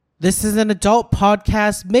This is an adult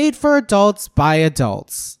podcast made for adults by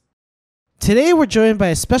adults. Today we're joined by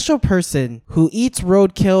a special person who eats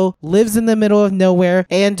roadkill, lives in the middle of nowhere,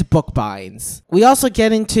 and book binds. We also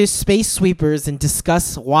get into Space Sweepers and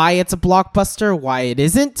discuss why it's a blockbuster, why it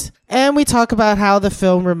isn't, and we talk about how the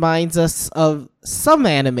film reminds us of some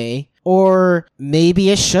anime, or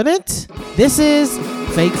maybe it shouldn't. This is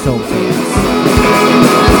Fake Film Fans.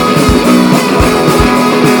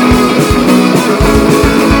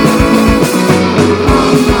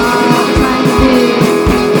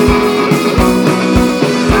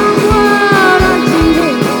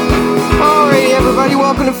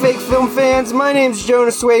 Welcome to Fake Film Fans. My name's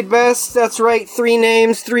Jonah Swade Best. That's right, three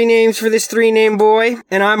names for this three-name boy.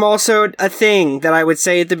 And I'm also a thing that I would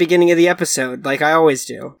say at the beginning of the episode, like I always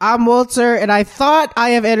do. I'm Walter, and I thought I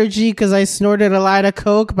have energy because I snorted a line of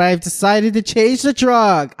coke, but I've decided to change the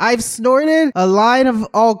drug. I've snorted a line of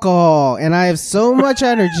alcohol, and I have so much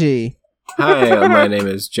energy. Hi, my name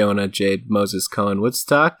is Jonah Jade Moses Cohen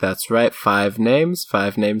Woodstock. That's right, five names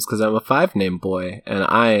because I'm a five-name boy, and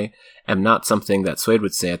I am not something that Swade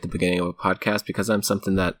would say at the beginning of a podcast because I'm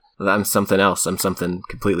something else. I'm something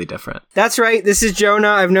completely different. That's right, this is Jonah.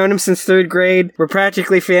 I've known him since 3rd grade. We're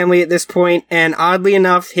practically family at this point, and oddly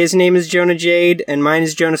enough, his name is Jonah Jade, and mine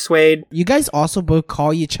is Jonah Swade. You guys also both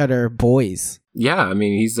call each other boys. Yeah, I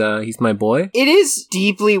mean, he's my boy. It is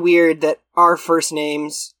deeply weird that our first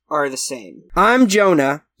names are the same. I'm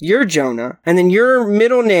Jonah, you're Jonah, and then your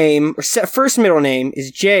middle name, or first middle name,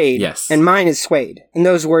 is Jade. Yes. And mine is Swade. And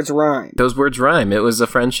those words rhyme. Those words rhyme. It was a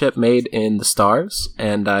friendship made in the stars,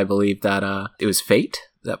 and I believe that it was fate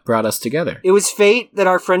that brought us together. It was fate that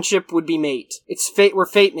our friendship would be mate. It's fate, we're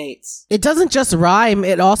fate mates. It doesn't just rhyme,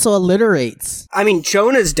 it also alliterates. I mean,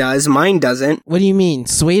 Jonah's does, mine doesn't. What do you mean?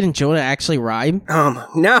 Swade and Jonah actually rhyme?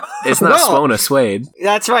 No. It's not Swona Swade.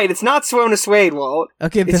 That's right, it's not Swona Swade, Walt.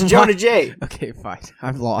 Okay, it's Jonah Jade. Okay, fine.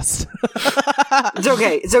 I'm lost. It's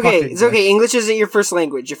okay. English isn't your first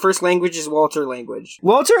language. Your first language is Walter language.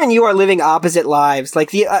 Walter and you are living opposite lives.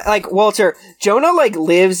 Like Walter, Jonah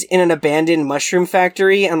lives in an abandoned mushroom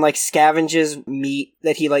factory and scavenges meat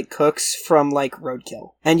that he cooks from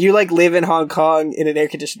roadkill. And you live in Hong Kong in an air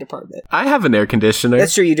conditioned apartment. I have an air conditioner.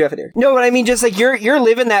 That's true, you do have an air. No, but I mean just you're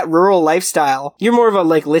living that rural lifestyle. You're more of a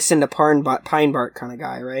listen to pine bark kind of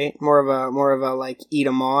guy, right? More of a eat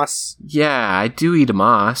a moss. Yeah, I do eat a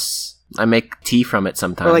moss. I make tea from it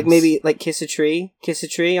sometimes. Or maybe kiss a tree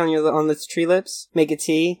on the tree lips. Make a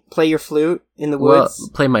tea. Play your flute in the woods. Well,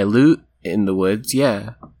 play my lute in the woods.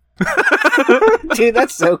 Yeah. Dude,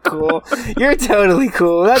 that's so cool. You're totally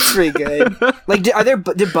cool. That's pretty good.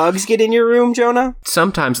 Did bugs get in your room, Jonah?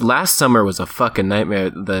 Sometimes. Last summer was a fucking nightmare.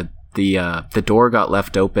 The door got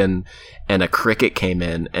left open and a cricket came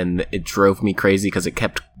in and it drove me crazy because it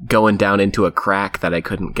kept going down into a crack that I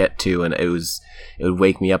couldn't get to, and it would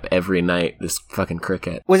wake me up every night, this fucking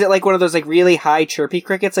cricket. Was it one of those really high chirpy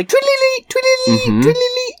crickets, twiddly twiddly twiddly?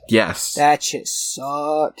 Yes. That just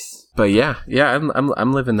sucks. But yeah,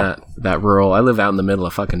 I'm living that rural. I live out in the middle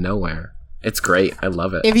of fucking nowhere. It's great. I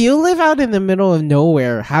love it. If you live out in the middle of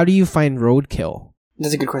nowhere, how do you find roadkill?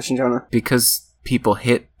 That's a good question, Jonah. Because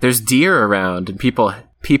there's deer around and people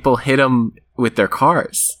hit them with their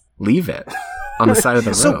cars. Leave it on the side of the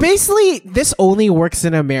road. So basically, this only works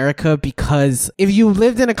in America because if you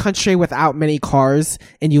lived in a country without many cars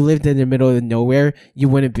and you lived in the middle of nowhere, you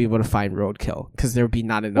wouldn't be able to find roadkill because there would be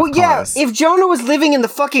not enough cars. Yeah, if Jonah was living in the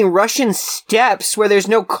fucking Russian steppes where there's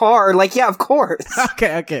no car, yeah, of course.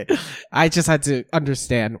 Okay. I just had to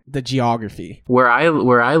understand the geography. Where I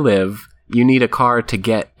live, you need a car to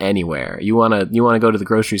get anywhere. You wanna go to the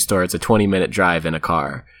grocery store, it's a 20-minute drive in a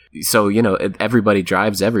car. So, everybody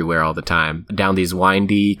drives everywhere all the time, down these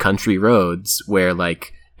windy country roads where,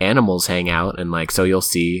 animals hang out, and, so you'll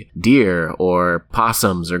see deer or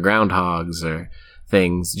possums or groundhogs or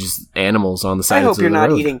things, just animals on the sides of the road. I hope you're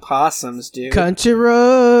not eating possums, dude. Country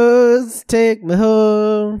roads, take me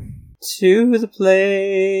home. To the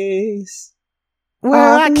place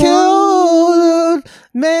where I killed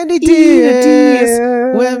many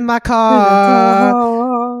deer with my car.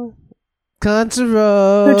 Country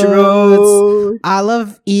roads. I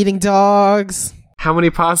love eating dogs. How many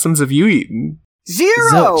possums have you eaten? 0!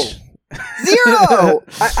 Zilch. 0!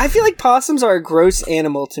 I feel like possums are a gross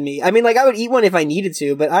animal to me. I mean, I would eat one if I needed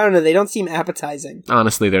to, but I don't know, they don't seem appetizing.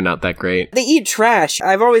 Honestly, they're not that great. They eat trash.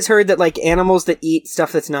 I've always heard that, animals that eat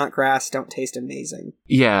stuff that's not grass don't taste amazing.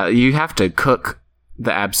 Yeah, you have to cook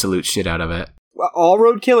the absolute shit out of it. All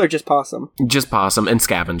roadkill or just possum? Just possum and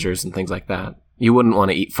scavengers and things like that. You wouldn't want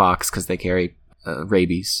to eat fox because they carry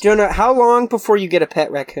rabies. Jonah, how long before you get a pet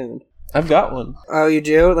raccoon? I've got one. Oh, you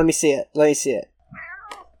do? Let me see it.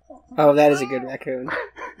 Oh, that is a good raccoon.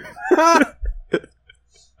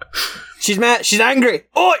 She's mad. She's angry.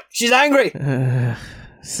 Oi! She's angry.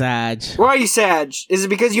 Sag. Why are you Sag? Is it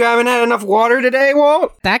because you haven't had enough water today,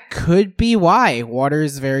 Walt? That could be why. Water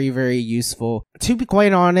is very, very useful. To be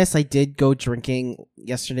quite honest, I did go drinking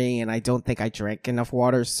yesterday, and I don't think I drank enough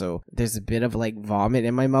water, so there's a bit of, like, vomit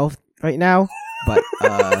in my mouth right now. But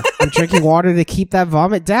I'm drinking water to keep that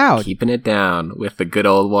vomit down. Keeping it down with the good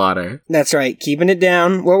old water. That's right, keeping it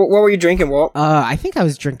down. What were you drinking, Walt? I think I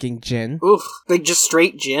was drinking gin. Oof, like just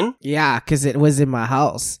straight gin? Yeah, because it was in my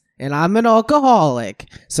house. And I'm an alcoholic.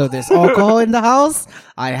 So there's alcohol in the house.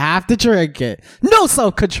 I have to drink it. No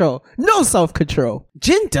self-control. No self-control.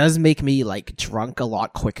 Gin does make me, like, drunk a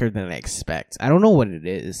lot quicker than I expect. I don't know what it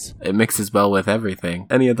is. It mixes well with everything.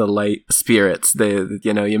 Any of the light spirits,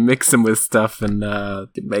 you mix them with stuff and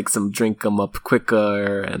it makes them drink them up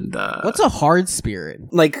quicker. And what's a hard spirit?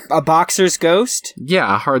 Like a boxer's ghost?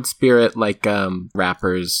 Yeah, a hard spirit like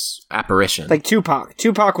rapper's apparition. Like Tupac.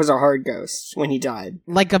 Tupac was a hard ghost when he died.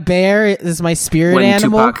 Like a bear is my spirit when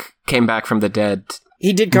animal? Tupac came back from the dead.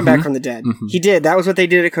 He did come back from the dead. He did. That was what they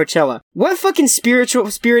did at Coachella. What fucking spirit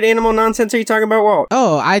animal nonsense are you talking about, Walt?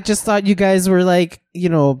 Oh, I just thought you guys were like,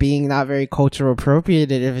 being not very cultural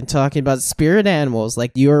appropriative and talking about spirit animals.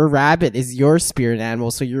 Like your rabbit is your spirit animal,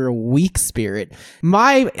 so you're a weak spirit.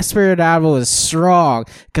 My spirit animal is strong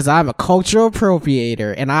because I'm a cultural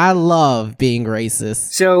appropriator and I love being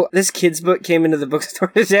racist. So this kid's book came into the bookstore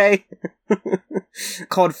today.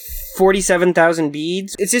 Called 47,000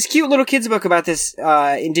 Beads. It's this cute little kid's book about this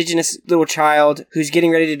indigenous little child who's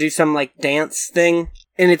getting ready to do some like dance thing.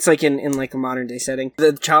 And it's like in like a modern day setting.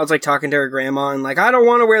 The child's like talking to her grandma and like, I don't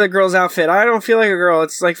want to wear the girl's outfit. I don't feel like a girl.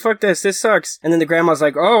 It's like, fuck this. This sucks. And then the grandma's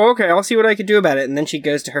like, oh, okay. I'll see what I can do about it. And then she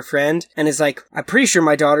goes to her friend and is like, I'm pretty sure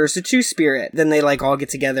my daughter is a two-spirit. Then they like all get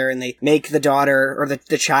together and they make the daughter or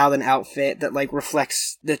the child an outfit that like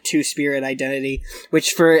reflects the two-spirit identity,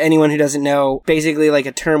 which for anyone who doesn't know, basically like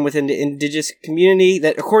a term within the indigenous community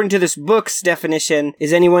that according to this book's definition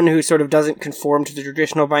is anyone who sort of doesn't conform to the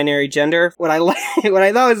traditional binary gender. What I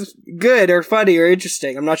thought was good or funny or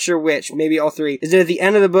interesting, I'm not sure which, maybe all three, is that at the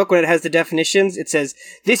end of the book when it has the definitions, it says,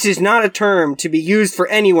 this is not a term to be used for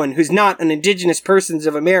anyone who's not an indigenous persons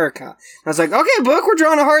of America. And I was like, okay, book, we're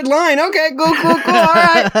drawing a hard line. Okay, cool,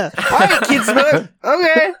 alright, kids book,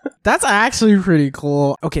 okay. That's actually pretty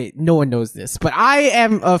cool. Okay, no one knows this, but I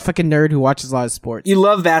am a fucking nerd who watches a lot of sports. You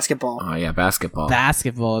love basketball. Oh yeah, basketball.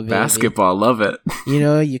 Basketball, baby. Basketball, love it.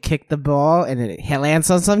 You kick the ball and it lands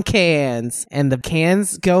on some cans, and the cans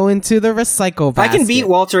go into the recycle basket. I can beat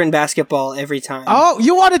Walter in basketball every time. Oh,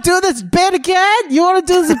 you want to do this bit again? You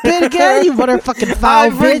motherfucking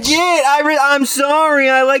foul bitch? I'm sorry.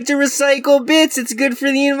 I like to recycle bits. It's good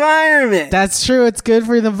for the environment. That's true. It's good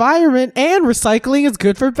for the environment, and recycling is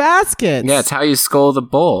good for baskets. Yeah, it's how you score the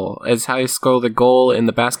ball. It's how you score the goal in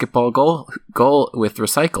the basketball goal with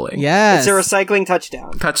recycling. Yes. It's a recycling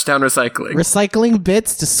touchdown. Touchdown recycling. Recycling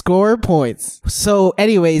bits to score points. So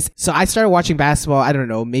anyways, I started watching basketball, I don't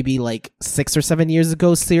know, maybe like 6 or 7 years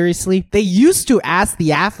ago, seriously. They used to ask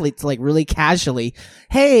the athletes like really casually,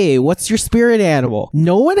 hey, what's your spirit animal?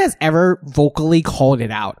 No one has ever vocally called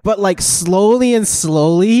it out. But like slowly,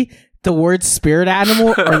 the word spirit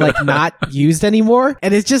animal are like not used anymore.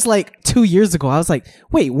 And it's just like 2 years ago, I was like,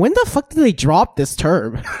 wait, when the fuck did they drop this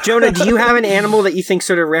term? Jonah, do you have an animal that you think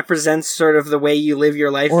sort of represents sort of the way you live your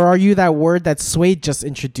life? Or are you that word that Suede just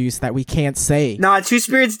introduced that we can't say? Nah,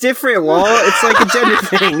 two-spirit's different, Walt. It's like a gender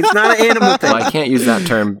thing. It's not an animal thing. Well, I can't use that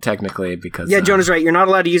term technically because... Yeah, Jonah's right. You're not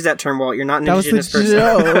allowed to use that term, Walt. You're not an indigenous person.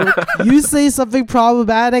 Joke. You say something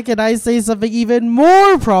problematic and I say something even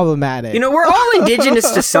more problematic. You know, we're all indigenous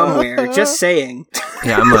to somewhere. Just saying.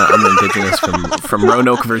 Yeah, I'm indigenous from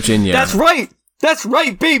Roanoke, Virginia. That's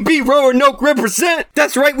right, baby. Roanoke represent.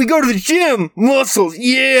 That's right. We go to the gym. Muscles.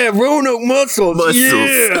 Yeah, Roanoke muscles.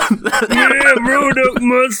 Yeah. Yeah, Roanoke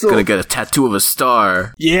muscles. Gonna get a tattoo of a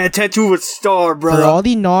star. Yeah, tattoo of a star, bro. For all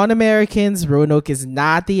the non-Americans, Roanoke is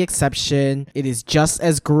not the exception. It is just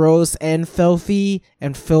as gross and filthy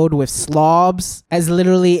and filled with slobs as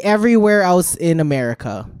literally everywhere else in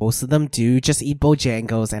America. Most of them do just eat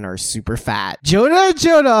Bojangles and are super fat. Jonah,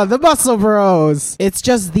 the Muscle Bros. It's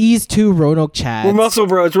just these two Roanoke chads. We're Muscle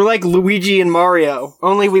Bros. We're like Luigi and Mario.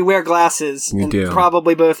 Only we wear glasses. We and do.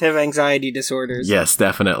 Probably both have anxiety disorders. Yes,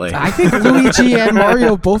 definitely. I think Luigi and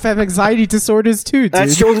Mario both have anxiety disorders too, dude.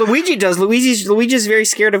 That's true. Luigi does. Luigi's very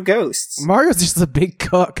scared of ghosts. Mario's just a big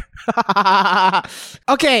cook.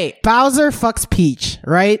 Okay, Bowser fucks Peach,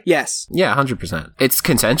 right? Yes. Yeah, 100%. It's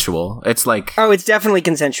consensual. It's like... Oh, it's definitely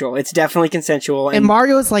consensual. And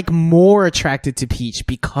Mario's like more attracted to Peach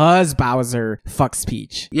because Bowser fucks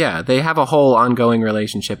Peach. Yeah, they have a whole ongoing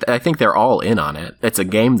relationship. I think they're all in on it. It's a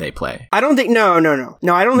game they play. I don't think... No, I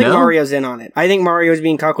don't think Mario's in on it. I think Mario's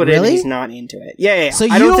being cuckolded and he's not into it. Yeah. So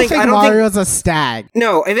you don't think Mario's a stag?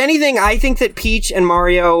 No, if anything, I think that Peach and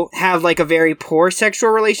Mario have like a very poor sexual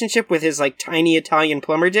relationship with his like tiny Italian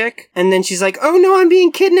plumber dick. And then she's like, oh no, I'm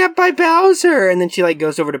being kidnapped by Bowser. And then she like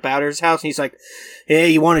goes over to Bowser's house and he's like, hey,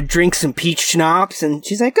 you want to drink some peach schnapps? And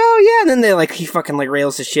she's like, oh yeah. And then he fucking like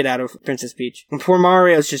rails the shit out of Princess Peach. And poor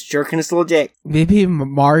Mario's just jerking his little dick. Maybe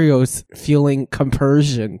Mario's feeling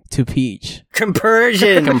compersion to Peach.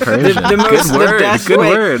 Compersion. The best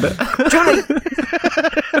word.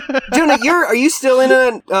 Jonah, are you still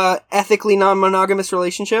in a ethically non-monogamous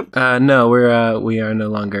relationship? No, we are no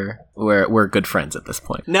longer. We're good friends at this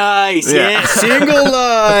point. Nice, yeah. Single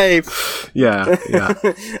life. Yeah.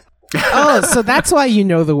 Oh, so that's why you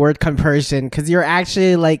know the word compersion, because you're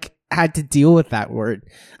actually like had to deal with that word.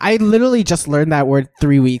 I literally just learned that word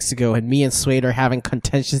 3 weeks ago, and me and Suede are having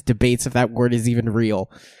contentious debates if that word is even real.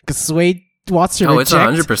 Because Suede wants to reject it's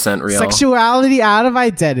 100% real. Sexuality out of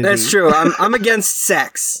identity. That's true. I'm against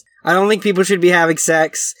sex. I don't think people should be having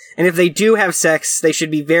sex. And if they do have sex, they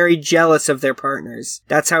should be very jealous of their partners.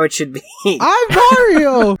 That's how it should be. I'm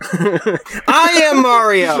Mario! I am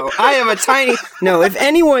Mario! I have a tiny... No,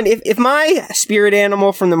 if my spirit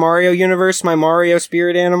animal from the Mario universe, my Mario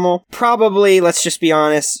spirit animal, probably, let's just be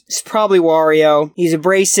honest, it's probably Wario. He's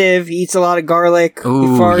abrasive, he eats a lot of garlic, Ooh, he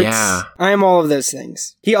farts. Yeah. I am all of those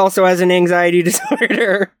things. He also has an anxiety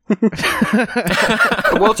disorder.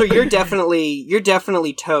 Walter, you're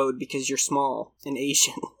definitely Toad because you're small and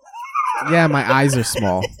Asian. Yeah, my eyes are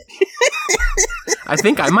small. I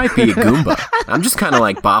think I might be a Goomba. I'm just kind of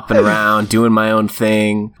like bopping around, doing my own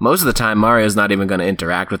thing. Most of the time, Mario's not even going to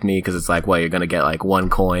interact with me because it's like, well, you're going to get like one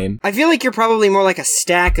coin. I feel like you're probably more like a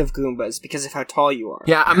stack of Goombas because of how tall you are.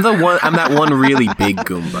 Yeah, I'm that one really big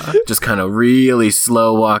Goomba. Just kind of really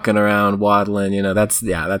slow walking around, waddling. You know, that's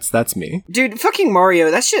me. Dude, fucking Mario.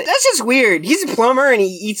 That's just weird. He's a plumber and he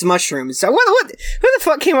eats mushrooms. So who the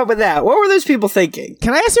fuck came up with that? What were those people thinking?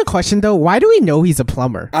 Can I ask you a question though? Why do we know he's a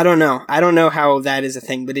plumber? I don't know. I don't know how that is a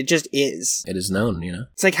thing, but it just is. It is known, you know?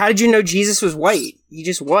 It's like, how did you know Jesus was white? He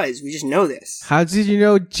just was. We just know this. How did you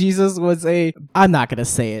know Jesus was I'm not gonna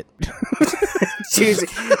say it. Yeah,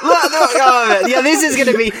 this is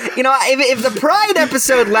gonna be, if the Pride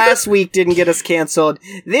episode last week didn't get us canceled,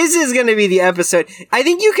 this is gonna be the episode. I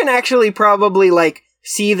think you can actually probably,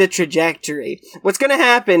 see the trajectory. What's gonna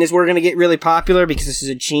happen is we're gonna get really popular because this is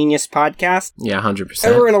a genius podcast. Yeah, 100%.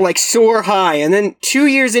 And we're gonna soar high, and then 2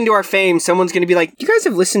 years into our fame, someone's gonna be like, you guys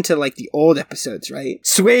have listened to the old episodes, right?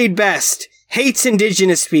 Suede Best hates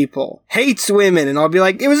indigenous people, hates women, and I'll be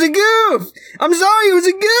like, it was a goof! I'm sorry, it was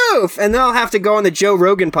a goof! And then I'll have to go on the Joe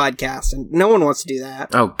Rogan podcast, and no one wants to do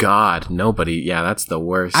that. Oh god, nobody. Yeah, that's the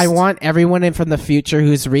worst. I want everyone in from the future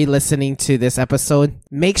who's re-listening to this episode,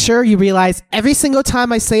 make sure you realize every single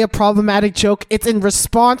time I say a problematic joke, it's in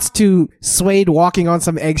response to Suede walking on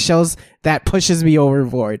some eggshells that pushes me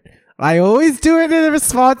overboard. I always do it in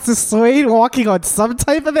response to Suede walking on some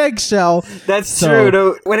type of eggshell. That's true.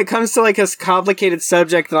 No, when it comes to a complicated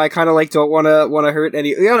subject that I kind of don't want to hurt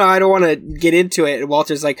any, I don't want to get into it. And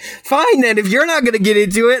Walter's like, fine then, if you're not going to get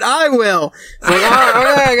into it, I will. It's like, all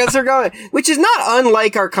right, I guess we're going. Which is not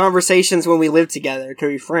unlike our conversations when we lived together, to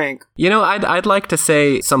be frank. I'd like to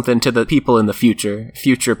say something to the people in the future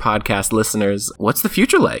podcast listeners. What's the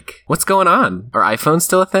future like? What's going on? Are iPhones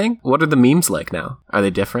still a thing? What are the memes like now? Are they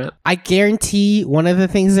different? I guarantee one of the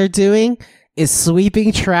things they're doing is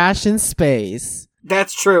sweeping trash in space.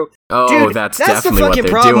 That's true. Oh, dude, that's the definitely what they're fucking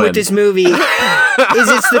problem doing. with this movie is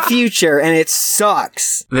it's the future and it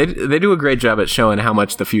sucks. They do a great job at showing how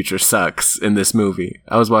much the future sucks in this movie.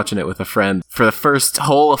 I was watching it with a friend. For the first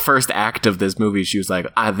act of this movie, she was like,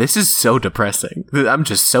 this is so depressing. I'm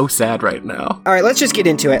just so sad right now. All right, let's just get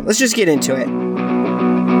into it.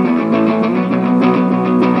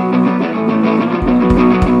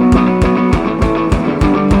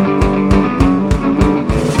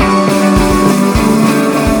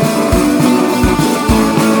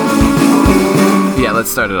 Let's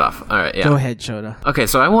start it off. All right, yeah. Go ahead, Jonah. Okay,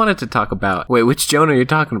 so I wanted to talk about... Wait, which Jonah are you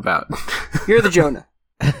talking about? You're the Jonah.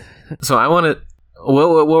 So I wanted...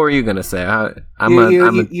 What were you going to say?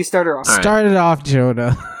 You start it off. Right. Start it off,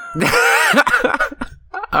 Jonah.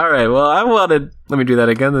 All right, well, I wanted... Let me do that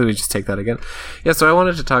again. Let me just take that again. Yeah, so I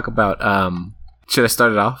wanted to talk about... Should I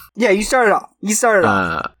start it off? Yeah, you start it off.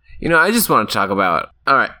 I just want to talk about...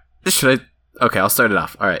 All right. Should I? Okay, I'll start it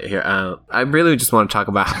off. All right, here. I really just want to talk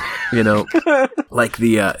about, like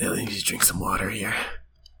the. Let me just drink some water here.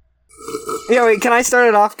 Yeah, wait, can I start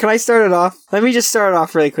it off? Let me just start it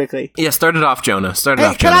off really quickly. Yeah, start it off, Jonah. Start it Hey,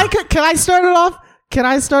 off, Jonah. can I start it off? Can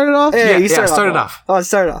I start it off? Yeah, you start it off. Oh,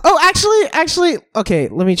 start it off. Oh, actually, okay,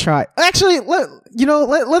 let me try. Actually,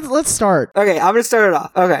 let's start. Okay, I'm gonna start it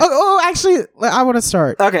off. Okay. Actually, I want to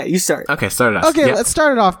start. Okay, you start. Okay, start it off. Okay, Yeah. let's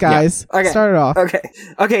start it off, guys. Okay. Start it off.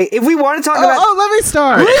 Okay, if we want to talk about... let me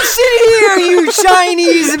start. Listen here, you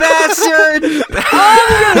Chinese bastard!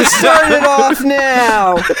 I'm gonna start it off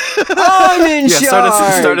now! I'm in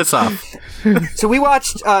charge! Start us off. So we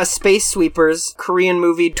watched Space Sweepers, Korean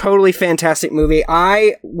movie, totally fantastic movie.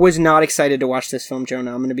 I was not excited to watch this film,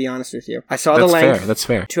 Jonah, I'm gonna be honest with you. I saw the length. That's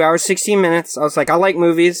fair. 2 hours, 16 minutes. I was like, I like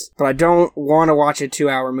movies, but I don't want to watch a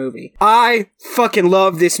 2-hour movie. I fucking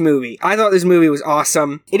love this movie. I thought this movie was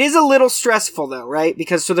awesome. It is a little stressful though, right?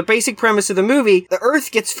 Because so the basic premise of the movie, the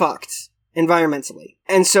Earth gets fucked environmentally.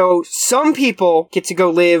 And so some people get to go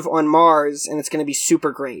live on Mars and it's going to be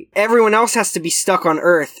super great. Everyone else has to be stuck on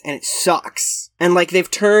Earth and it sucks. And like they've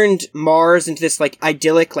turned Mars into this like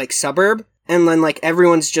idyllic like suburb. And then, like,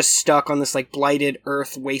 everyone's just stuck on this, like, blighted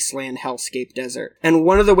earth wasteland hellscape desert. And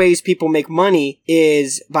one of the ways people make money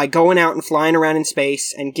is by going out and flying around in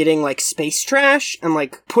space and getting, like, space trash and,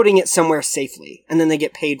 like, putting it somewhere safely. And then they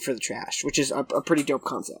get paid for the trash, which is a pretty dope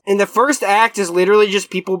concept. And the first act is literally just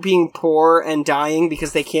people being poor and dying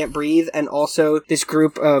because they can't breathe. And also this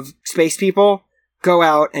group of space people go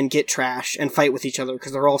out and get trash and fight with each other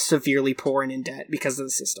because they're all severely poor and in debt because of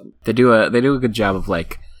the system. They do a good job of,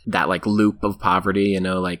 like, that like loop of poverty,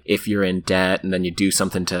 like if you're in debt and then you do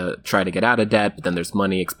something to try to get out of debt, but then there's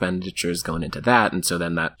money expenditures going into that, and so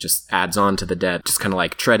then that just adds on to the debt, just kind of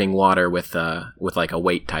like treading water with like a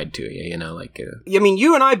weight tied to you, I mean,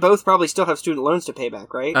 you and I both probably still have student loans to pay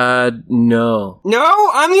back, right? No,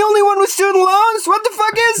 I'm the only one with student loans. What the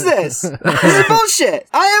fuck is this? This is bullshit.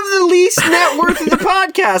 I have the least net worth of the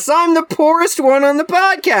podcast. I'm the poorest one on the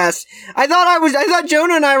podcast. I thought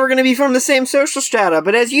Jonah and I were going to be from the same social strata,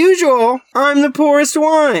 but as usual, I'm the poorest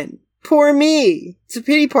one. Poor me. It's a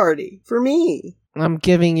pity party for me. I'm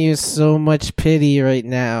giving you so much pity right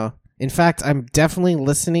now. In fact, I'm definitely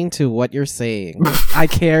listening to what you're saying. I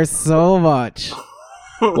care so much.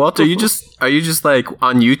 Walter, are you just like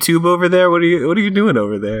on YouTube over there? What are you doing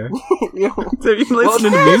over there? Are you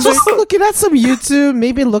listening to music? Just looking at some YouTube,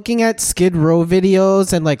 maybe looking at Skid Row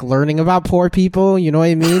videos and like learning about poor people, you know what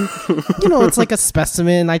I mean? It's like a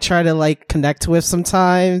specimen I try to like connect with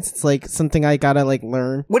sometimes. It's like something I gotta like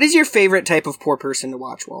learn. What is your favorite type of poor person to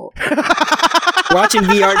watch, Walt? Watching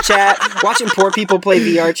VR chat? Watching poor people play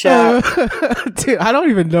VR chat? Dude, I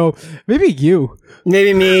don't even know. Maybe you.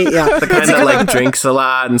 Maybe me, yeah. The kind that like drinks a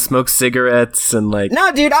lot and smokes cigarettes and like...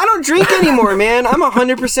 No, dude, I don't drink anymore, man. I'm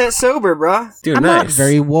 100% sober, bruh. Dude, I'm nice. not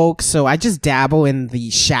very woke, so I just dabble in the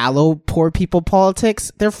shallow poor people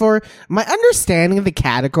politics. Therefore, my understanding of the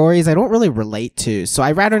categories I don't really relate to, so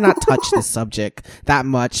I'd rather not touch the subject that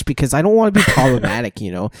much because I don't want to be problematic,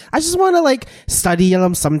 I just want to like study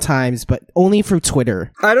them sometimes, but only through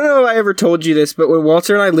Twitter. I don't know if I ever told you this, but when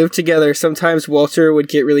Walter and I lived together, sometimes Walter would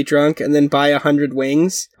get really drunk and then buy 100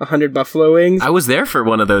 wings, 100 buffalo wings. I was there for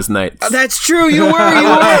one of those nights. Oh, that's true, you were.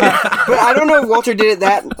 But I don't know if Walter did it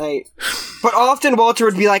that night. But often Walter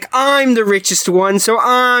would be like, I'm the richest one, so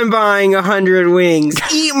I'm buying 100 wings.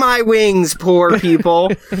 Eat my wings, poor people.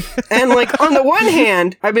 And like, on the one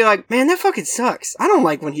hand, I'd be like, man, that fucking sucks. I don't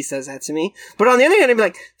like when he says that to me. But on the other hand, I'd be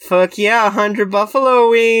like, fuck yeah, 100 buffalo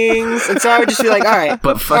wings. And so I would just be like, all right.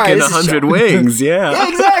 But fucking 100 wings, yeah. Yeah,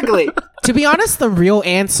 exactly. To be honest, the real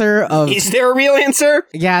answer of... Is there a real answer?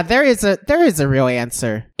 Yeah, there is a real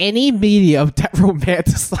answer. Any medium that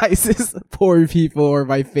romanticizes poor people are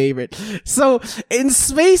my favorite. So, in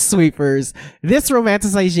Space Sweepers, this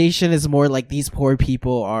romanticization is more like these poor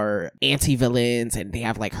people are anti-villains and they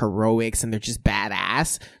have like heroics and they're just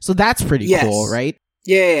badass. So that's pretty cool, right?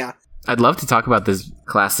 Yeah. I'd love to talk about this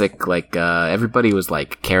classic, like, everybody was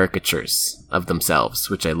like caricatures of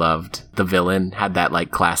themselves, which I loved. The villain had that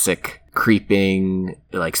like classic creeping,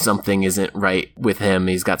 like something isn't right with him.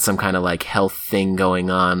 He's got some kind of like health thing going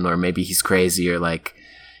on, or maybe he's crazy, or like,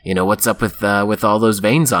 what's up with all those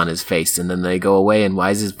veins on his face? And then they go away, and why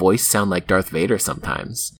does his voice sound like Darth Vader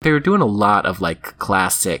sometimes? They were doing a lot of like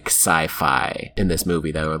classic sci-fi in this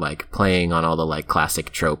movie that were like playing on all the like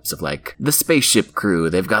classic tropes of like the spaceship crew.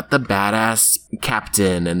 They've got the badass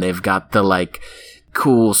captain, and they've got the like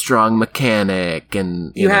cool, strong mechanic,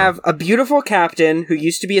 and you have a beautiful captain who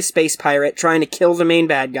used to be a space pirate trying to kill the main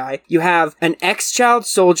bad guy. You have an ex-child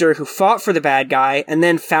soldier who fought for the bad guy and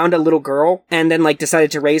then found a little girl and then like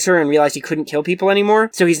decided to raise her and realized he couldn't kill people anymore.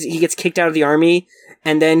 So he gets kicked out of the army.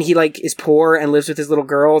 And then he, like, is poor and lives with his little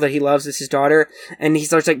girl that he loves as his daughter. And he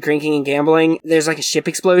starts, like, drinking and gambling. There's, like, a ship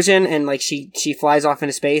explosion and, like, she flies off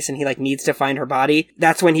into space and he, like, needs to find her body.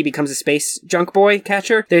 That's when he becomes a space junk boy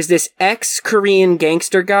catcher. There's this ex-Korean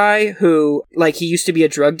gangster guy who, like, he used to be a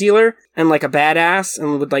drug dealer and, like, a badass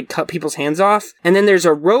and would, like, cut people's hands off. And then there's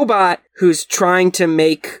a robot who's trying to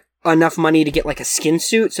make enough money to get, like, a skin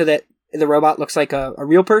suit so that the robot looks like a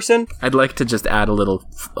real person. I'd like to just add a little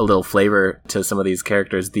flavor to some of these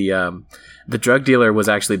characters. The drug dealer was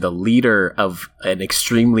actually the leader of an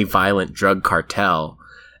extremely violent drug cartel,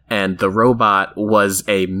 and the robot was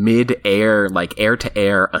a mid-air, like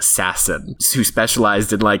air-to-air assassin who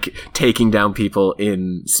specialized in like taking down people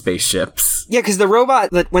in spaceships. Yeah, because the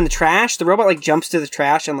robot, like, the robot like jumps to the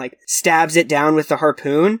trash and like stabs it down with the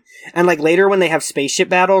harpoon. And like later when they have spaceship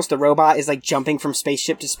battles, the robot is like jumping from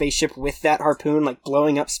spaceship to spaceship with that harpoon, like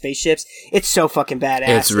blowing up spaceships. It's so fucking badass.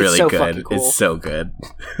 It's really so good. Fucking cool. It's so good.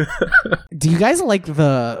 Do you guys like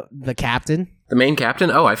the captain? The main captain?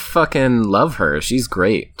 Oh, I fucking love her. She's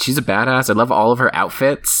great. She's a badass. I love all of her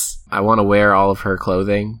outfits. I want to wear all of her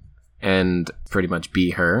clothing and pretty much be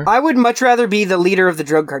her. I would much rather be the leader of the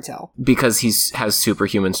drug cartel. Because he has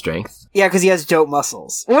superhuman strength. Yeah, because he has dope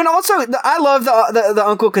muscles. And also, I love the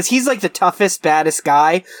uncle because he's like the toughest, baddest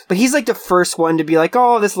guy, but he's like the first one to be like,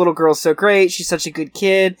 oh, this little girl's so great. She's such a good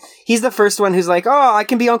kid. He's the first one who's like, oh, I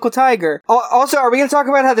can be Uncle Tiger. Also, are we going to talk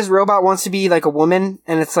about how this robot wants to be like a woman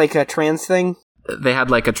and it's like a trans thing? They had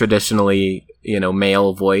like a traditionally,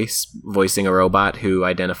 male voicing a robot who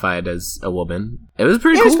identified as a woman. It was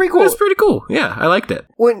pretty cool. It was pretty cool. Yeah, I liked it.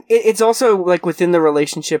 When it's also like within the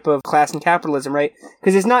relationship of class and capitalism, right?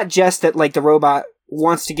 Because it's not just that like the robot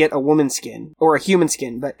wants to get a woman's skin or a human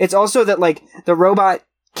skin, but it's also that like the robot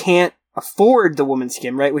can't afford the woman's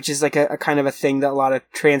skin, right? Which is like a kind of a thing that a lot of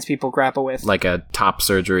trans people grapple with. Like a top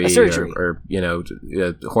surgery. Or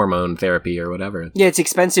hormone therapy or whatever. Yeah, it's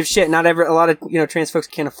expensive shit. A lot of, trans folks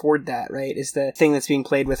can't afford that, right? Is the thing that's being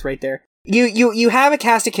played with right there. You have a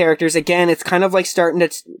cast of characters. Again, it's kind of like starting to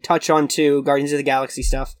touch on to Guardians of the Galaxy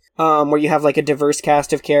stuff, where you have like a diverse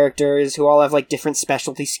cast of characters who all have like different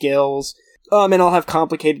specialty skills. And all have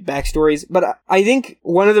complicated backstories. But I think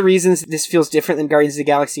one of the reasons this feels different than Guardians of the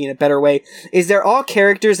Galaxy in a better way is they're all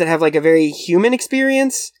characters that have like a very human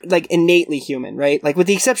experience, like innately human, right? Like with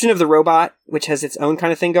the exception of the robot, which has its own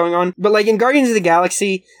kind of thing going on. But like in Guardians of the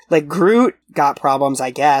Galaxy, like Groot got problems,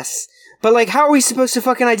 I guess. But like how are we supposed to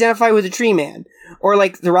fucking identify with a tree man? Or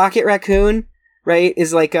like the Rocket Raccoon, right,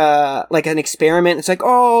 is like an experiment. It's like,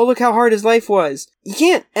 oh, look how hard his life was. You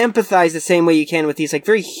can't empathize the same way you can with these like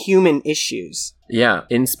very human issues. Yeah,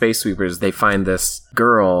 in Space Sweepers, they find this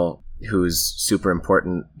girl who's super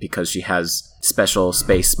important because she has special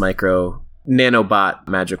space micro nanobot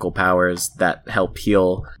magical powers that help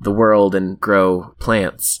heal the world and grow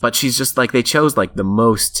plants. But she's just like, they chose like the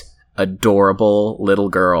most adorable little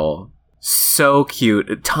girl. So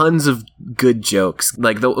cute. Tons of good jokes.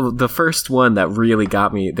 Like the first one that really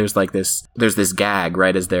got me, there's this gag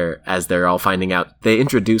right as they're all finding out. They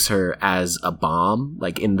introduce her as a bomb,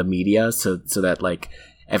 like in the media, so that like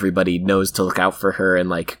everybody knows to look out for her and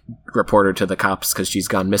like report her to the cops because she's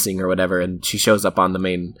gone missing or whatever. And she shows up on the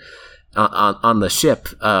main on the ship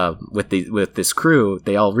with this crew.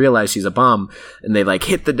 They all realize she's a bomb and they like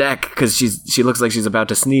hit the deck because she looks like she's about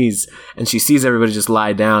to sneeze, and she sees everybody just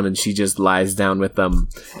lie down and she just lies down with them.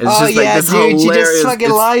 It's just yeah, like this dude, hilarious, she just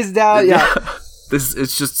fucking lies down. Yeah.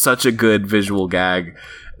 It's just such a good visual gag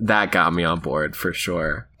that got me on board for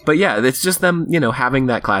sure. But yeah, it's just them, having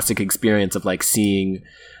that classic experience of like seeing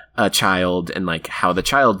a child and like how the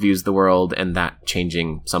child views the world and that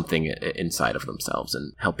changing something inside of themselves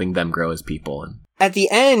and helping them grow as people. And at the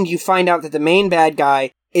end, you find out that the main bad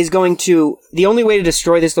guy is the only way to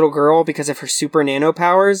destroy this little girl because of her super nano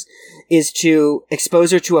powers is to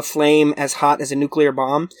expose her to a flame as hot as a nuclear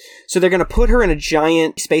bomb. So they're going to put her in a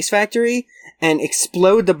giant space factory and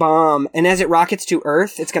explode the bomb, and as it rockets to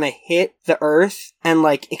Earth, it's gonna hit the Earth and,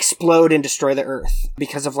 like, explode and destroy the Earth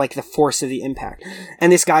because of, like, the force of the impact.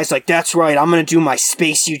 And this guy's like, that's right, I'm gonna do my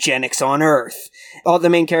space eugenics on Earth. All the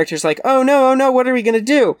main characters like, oh no, what are we gonna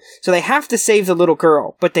do? So they have to save the little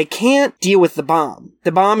girl, but they can't deal with the bomb.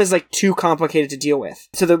 The bomb is, like, too complicated to deal with.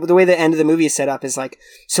 So the way the end of the movie is set up is like,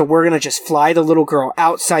 so we're gonna just fly the little girl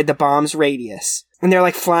outside the bomb's radius. and they're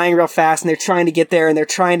like flying real fast and they're trying to get there and they're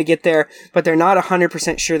trying to get there, but they're not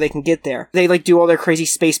 100% sure they can get there. They like do all their crazy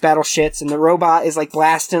space battle shits and the robot is like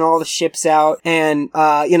blasting all the ships out and,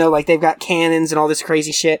 like they've got cannons and all this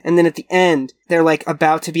crazy shit. And then at the end, they're like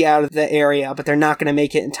about to be out of the area, but they're not going to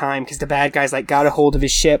make it in time because the bad guys like got a hold of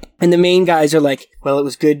his ship. And the main guys are like, well, it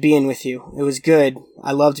was good being with you. It was good.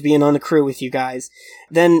 I loved being on the crew with you guys.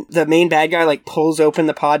 Then the main bad guy like pulls open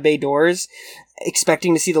the pod bay doors,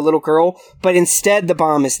 expecting to see the little girl, but instead the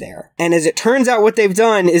bomb is there. And as it turns out, what they've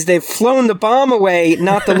done is they've flown the bomb away,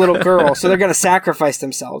 not the little girl. So they're going to sacrifice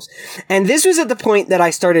themselves. And this was at the point that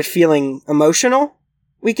I started feeling emotional,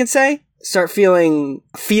 we can say. Start feeling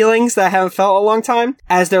feelings that I haven't felt in a long time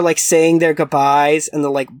as they're like saying their goodbyes and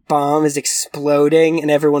the like bomb is exploding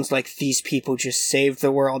and everyone's like, these people just saved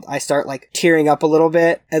the world. I start like tearing up a little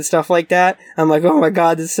bit and stuff like that. I'm like, oh my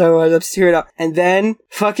God, this is so, I'm tearing up. And then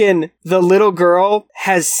fucking the little girl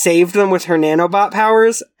has saved them with her nanobot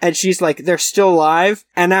powers and she's like, they're still alive.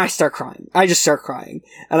 And I start crying. I just start crying.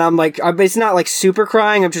 And I'm like, it's not like super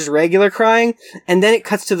crying. I'm just regular crying. And then it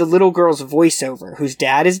cuts to the little girl's voiceover whose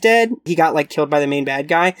dad is dead. He got like killed by the main bad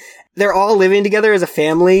guy. They're all living together as a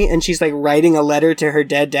family and she's like writing a letter to her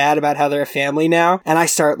dead dad about how they're a family now. And I'm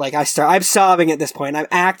sobbing at this point. I'm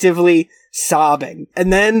actively sobbing.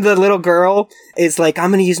 And then the little girl is like,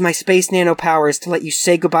 I'm going to use my space nano powers to let you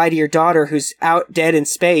say goodbye to your daughter who's out dead in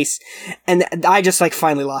space. And I just like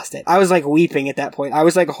finally lost it. I was like weeping at that point. I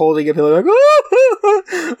was like holding a pillow like,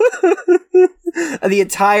 the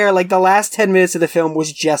entire, like the last 10 minutes of the film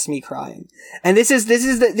was just me crying. And this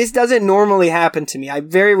doesn't normally happen to me. I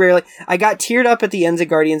very rarely, I got teared up at the ends of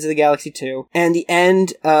Guardians of the Galaxy 2 and the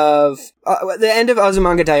end of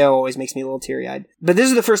Azumanga Daioh always makes me a little teary-eyed. But this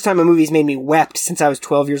is the first time a movie's made me wept since I was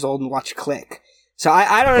 12 years old and watched Click. So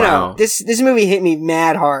I don't know. This movie hit me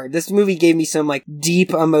mad hard. This movie gave me some like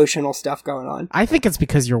deep emotional stuff going on. I think it's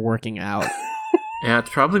because you're working out. Yeah,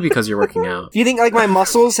 it's probably because you're working out. Do you think like my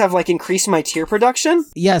muscles have like increased my tear production?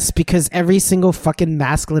 Yes, because every single fucking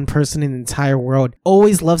masculine person in the entire world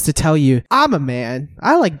always loves to tell you, I'm a man.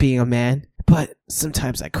 I like being a man. But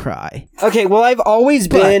sometimes I cry. Okay, well, I've always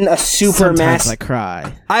been a super Sometimes I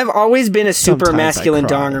cry. I've always been a super masculine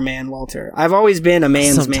donger man, Walter. I've always been a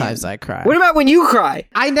man's man. Sometimes I cry. What about when you cry?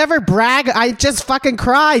 I never brag. I just fucking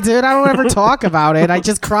cry, dude. I don't ever talk about it. I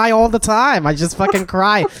just cry all the time. I just fucking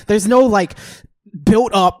cry. There's no like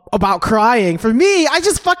built up about crying. For me, I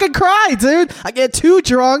just fucking cry, dude. I get too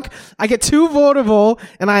drunk, I get too vulnerable,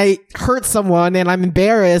 and I hurt someone, and I'm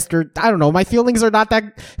embarrassed, or I don't know, my feelings are not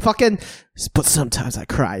that fucking... But sometimes I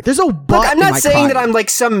cry. There's no but. Look, I'm not saying crying. that I'm like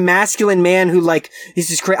some masculine man who like is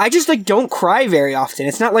just crazy. I just like don't cry very often.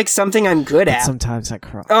 It's not like something I'm good at. Sometimes I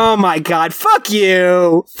cry. Oh my God! Fuck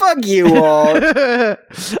you! Fuck you all!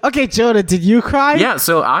 Okay, Jonah, did you cry? Yeah,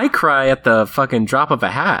 so I cry at the fucking drop of a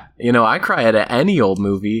hat. You know, I cry at any old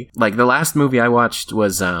movie. Like the last movie I watched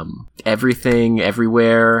was Everything,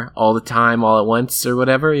 Everywhere, All the Time, All at Once, or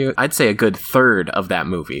whatever. I'd say a good third of that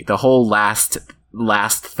movie. The whole last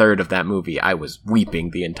third of that movie, I was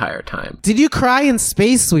weeping the entire time. Did you cry in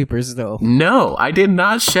Space Sweepers, though? No, I did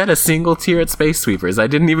not shed a single tear at Space Sweepers. I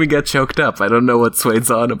didn't even get choked up. I don't know what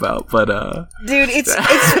Swade's on about, but dude, it's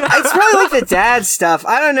probably like the dad stuff.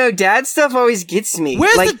 I don't know, dad stuff always gets me.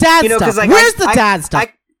 Where's like, the dad stuff? Like, Where's the dad stuff?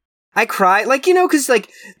 I cry, like, cause like,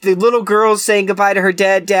 the little girl's saying goodbye to her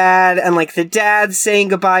dead dad, and like, the dad's saying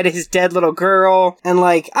goodbye to his dead little girl, and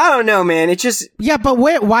like, I don't know, man, it just... Yeah, but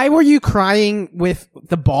why were you crying with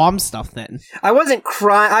the bomb stuff then? I wasn't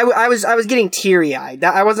crying, I was getting teary-eyed.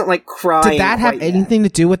 I wasn't like crying. Did that have anything to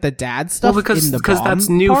do with the dad stuff? Well, because that's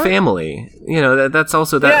new new family. You know, that's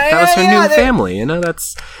also, that was her new family, you know,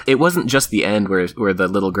 it wasn't just the end where the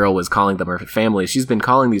little girl was calling them her family. She's been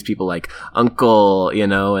calling these people like uncle, you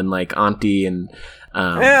know, and like auntie and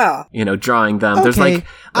you know, drawing them. Okay. There's like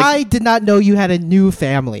I did not know you had a new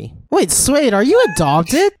family. Wait, Swade, are you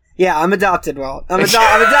adopted? Yeah, I'm adopted. Well, I'm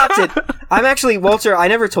adopted. I'm actually, Walter, I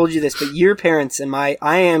never told you this, but your parents and I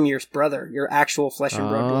am your brother, your actual flesh and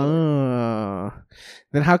blood brother.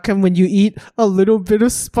 Then how come when you eat a little bit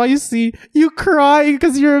of spicy, you cry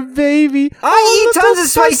because you're a baby? I eat tons of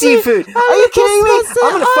spicy food. Are you kidding me?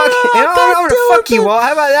 I'm gonna fuck you, Walt.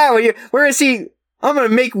 How about that? We're gonna see... I'm gonna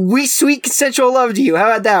make sweet consensual love to you. How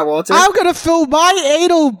about that, Walter? I'm gonna fill my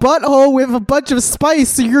anal butthole with a bunch of spice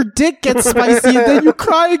so your dick gets spicy and then you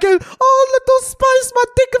cry again. Oh, little spice, my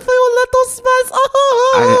dick can feel a little spice.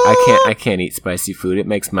 Oh. I can't eat spicy food. It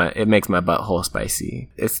makes my butthole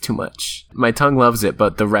spicy. It's too much. My tongue loves it,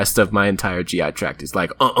 but the rest of my entire GI tract is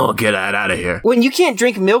like, get that out of here. When you can't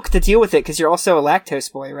drink milk to deal with it because you're also a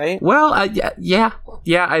lactose boy, right? Well, yeah.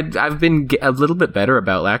 Yeah, I've been a little bit better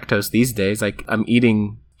about lactose these days. Like, I'm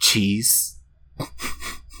eating cheese.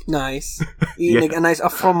 Nice. Eating a nice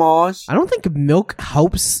fromage. I don't think milk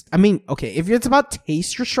helps. I mean, okay, if it's about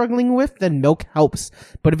taste you're struggling with, then milk helps.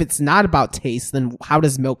 But if it's not about taste, then how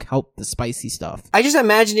does milk help the spicy stuff? I just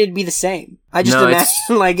imagine it'd be the same. I just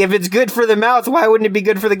imagine, like, if it's good for the mouth, why wouldn't it be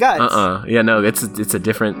good for the guts? Yeah, no, it's a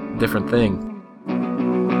different thing.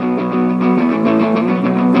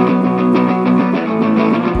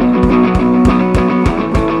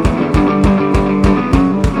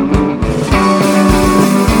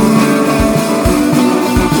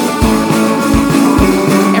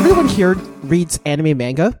 Here reads anime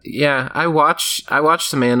manga. Yeah, I watch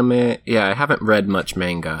some anime. Yeah, I haven't read much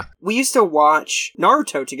manga. We used to watch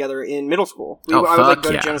Naruto together in middle school. I would like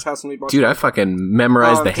go to Jonah's house and we'd watch. Dude, I fucking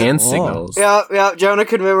memorized the hand signals. Yeah, Jonah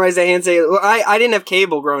could memorize the hand signals. Well, I didn't have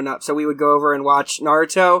cable growing up, so we would go over and watch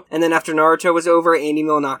Naruto, and then after Naruto was over, Andy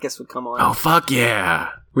Milonakis would come on. Oh, fuck yeah.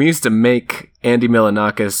 We used to make Andy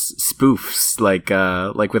Milonakis spoofs, like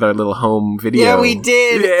with our little home video. Yeah, we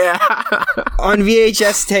did. Yeah. On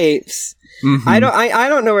VHS tapes. Mm-hmm. I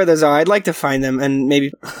don't know where those are. I'd like to find them and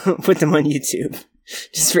maybe put them on YouTube.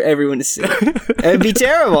 Just for everyone to see. It'd be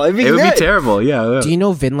terrible. It would be terrible, yeah. Do you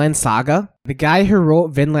know Vinland Saga? The guy who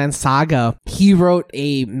wrote Vinland Saga, he wrote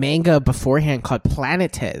a manga beforehand called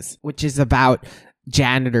Planetes, which is about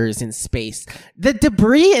janitors in space. The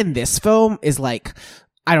debris in this film is like,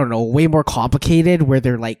 I don't know, way more complicated, where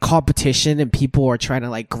they're like competition and people are trying to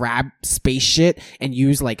like grab space shit and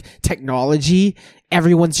use like technology.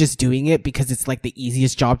 Everyone's just doing it because it's like the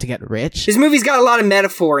easiest job to get rich. This movie's got a lot of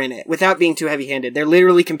metaphor in it without being too heavy-handed. They're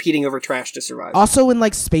literally competing over trash to survive. Also in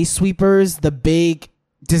like Space Sweepers, the big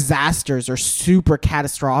disasters are super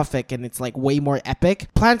catastrophic and it's like way more epic.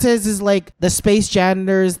 Planetes is like the space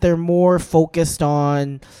janitors, they're more focused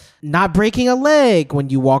on not breaking a leg when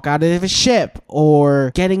you walk out of a ship,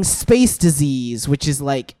 or getting space disease, which is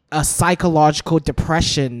like a psychological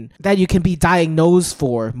depression that you can be diagnosed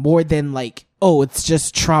for, more than like, oh, it's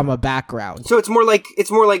just trauma background. So it's more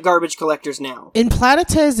like Garbage Collectors now. In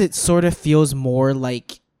Planetes, it sort of feels more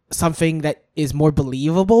like something that is more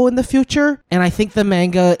believable in the future. And I think the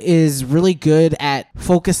manga is really good at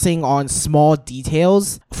focusing on small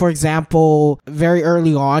details. For example, very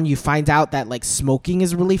early on, you find out that like smoking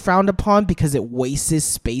is really frowned upon because it wastes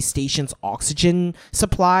space station's oxygen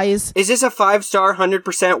supplies. Is this a 5-star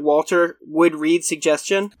 100% Walter would read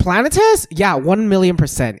suggestion? Planetes? Yeah,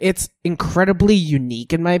 1,000,000%. It's incredibly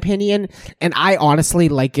unique in my opinion, and I honestly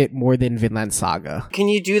like it more than Vinland Saga. Can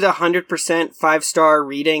you do the 100% 5-star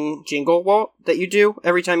reading jingle, Walt, that you do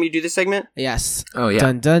every time you do this segment? Yes. Oh, yeah.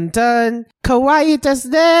 Dun dun dun. Kawaii desu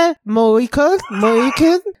ne. Moikun.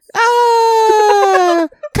 Moikun. Ah!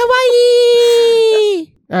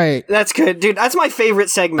 Kawaii! Alright. That's good. Dude, that's my favorite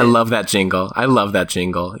segment. I love that jingle.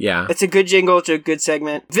 Yeah. It's a good jingle. It's a good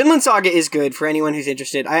segment. Vinland Saga is good for anyone who's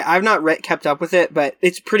interested. I've not kept up with it, but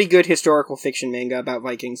it's pretty good historical fiction manga about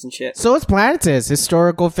Vikings and shit. So is Planetes,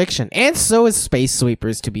 historical fiction. And so is Space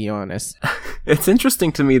Sweepers, to be honest. It's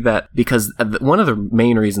interesting to me that, because one of the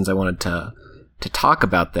main reasons I wanted to talk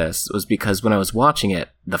about this was because when I was watching it,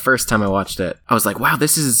 the first time I watched it, I was like, wow,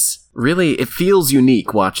 this is really, it feels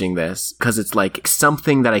unique watching this, because it's like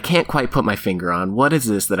something that I can't quite put my finger on. What is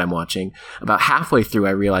this that I'm watching? About halfway through,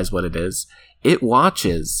 I realized what it is. It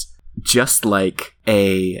watches just like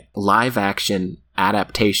a live action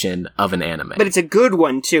adaptation of an anime. But it's a good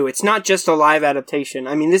one, too. It's not just a live adaptation.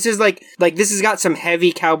 I mean, this is like this has got some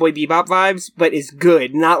heavy Cowboy Bebop vibes, but it's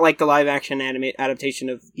good. Not like the live action anime adaptation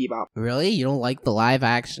of Bebop. Really? You don't like the live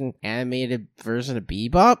action animated version of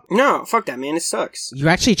Bebop? No, fuck that, man. It sucks. You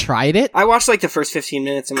actually tried it? I watched like the first 15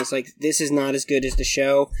 minutes and was like, this is not as good as the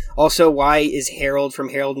show. Also, why is Harold from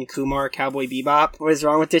Harold and Kumar Cowboy Bebop? What is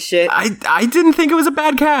wrong with this shit? I didn't think it was a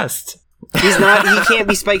bad cast. He can't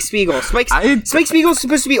be Spike Spiegel. Spike Spiegel's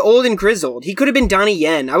supposed to be old and grizzled. He could have been Donnie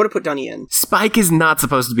Yen. I would have put Donnie Yen. Spike is not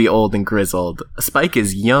supposed to be old and grizzled. Spike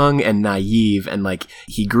is young and naive, and like,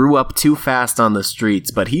 he grew up too fast on the streets,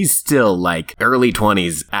 but he's still like early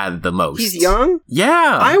 20s at the most. He's young?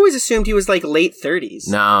 Yeah. I always assumed he was like late 30s.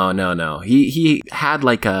 No. He had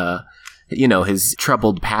like a, his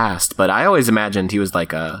troubled past, but I always imagined he was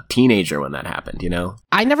like a teenager when that happened,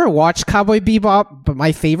 I never watched Cowboy Bebop, but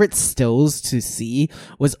my favorite stills to see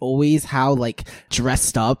was always how like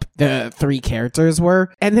dressed up the three characters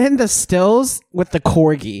were. And then the stills with the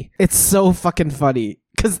corgi. It's so fucking funny.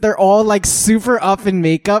 because they're all like super up in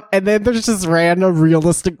makeup, and then there's just random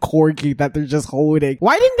realistic corgi that they're just holding.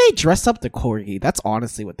 Why didn't they dress up the corgi? That's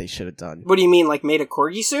honestly what they should have done. What do you mean, like made a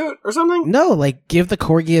corgi suit or something? No, like give the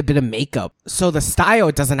corgi a bit of makeup so the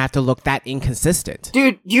style doesn't have to look that inconsistent.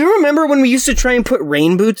 Dude, do you remember when we used to try and put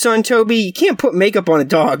rain boots on Toby? You can't put makeup on a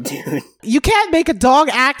dog, dude. You can't make a dog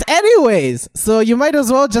act anyways, so you might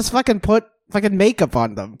as well just fucking put fucking makeup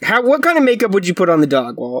on them. What kind of makeup would you put on the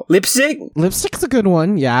dog, Walt? Lipstick? Lipstick's a good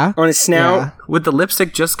one, yeah. On his snout? Yeah. Would the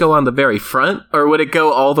lipstick just go on the very front, or would it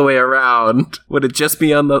go all the way around? Would it just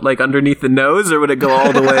be on the, like, underneath the nose, or would it go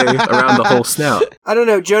all the way around the whole snout? I don't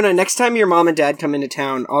know, Jonah, next time your mom and dad come into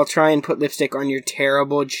town, I'll try and put lipstick on your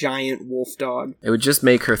terrible giant wolf dog. It would just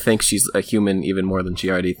make her think she's a human even more than she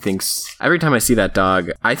already thinks. Every time I see that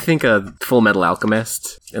dog, I think of Full Metal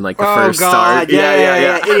Alchemist in, like, the first start.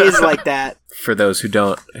 Yeah. It is like that. For those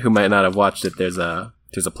who might not have watched it, there's a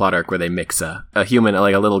plot arc where they mix a human,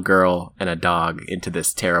 like a little girl, and a dog into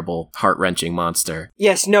this terrible, heart-wrenching monster.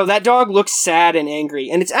 Yes, no, that dog looks sad and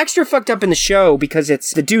angry, and it's extra fucked up in the show because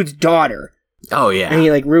it's the dude's daughter. Oh, yeah. And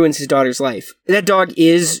he, like, ruins his daughter's life. That dog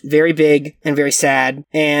is very big and very sad,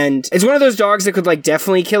 and it's one of those dogs that could, like,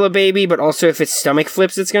 definitely kill a baby, but also if its stomach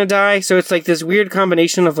flips, it's gonna die. So it's, like, this weird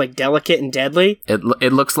combination of, like, delicate and deadly.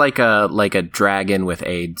 It looks like a dragon with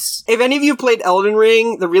AIDS. If any of you played Elden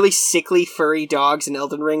Ring, the really sickly, furry dogs in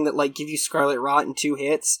Elden Ring that, like, give you Scarlet Rot in 2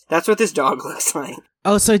 hits, that's what this dog looks like.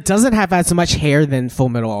 Oh, so it doesn't have as much hair than Full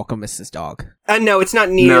Metal Alchemist's dog. No, it's not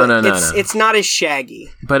near. No. It's not as shaggy.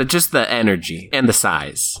 But it's just the energy and the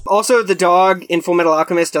size. Also, the dog in Full Metal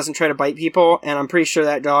Alchemist doesn't try to bite people, and I'm pretty sure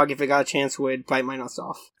that dog, if it got a chance, would bite my nuts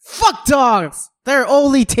off. Fuck dogs! They're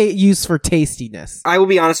only used for tastiness. I will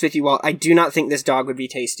be honest with you, Walt. I do not think this dog would be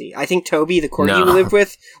tasty. I think Toby, the corgi we lived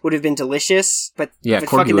with, would have been delicious, but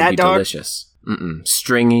corgi would be delicious.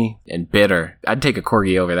 Stringy and bitter. I'd take a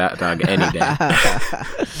corgi over that dog any day.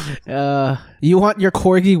 You want your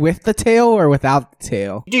corgi with the tail or without the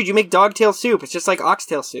tail? Dude, you make dog tail soup. It's just like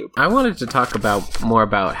oxtail soup. I wanted to talk more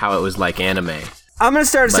about how it was like anime. I'm going to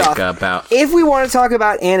start us off. If we want to talk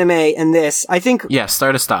about anime and this, I think... Yeah,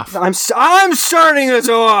 start us off. I'm starting us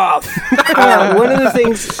off! One of the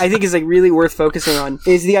things I think is like really worth focusing on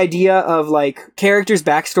is the idea of like characters'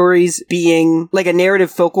 backstories being like a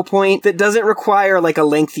narrative focal point that doesn't require like a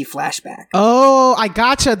lengthy flashback. Oh, I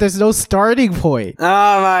gotcha. There's no starting point.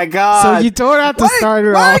 Oh my god. So you don't have to start it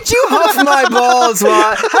off. Why don't you huff my balls, Walt?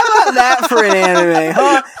 How about that for an anime,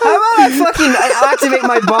 huh? How about I fucking activate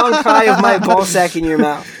my bonkai of my ballsack in your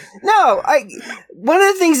mouth? No, one of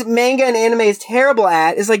the things manga and anime is terrible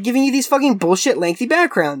at is like giving you these fucking bullshit lengthy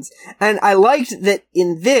backgrounds. And I liked that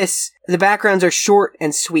in this, the backgrounds are short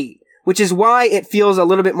and sweet, which is why it feels a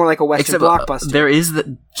little bit more like a Western blockbuster. There is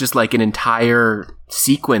just like an entire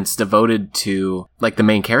sequence devoted to like the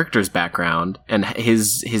main character's background and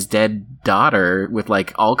his dead daughter with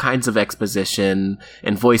like all kinds of exposition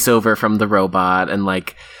and voiceover from the robot and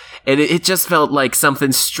like it just felt like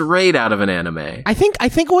something straight out of an anime. I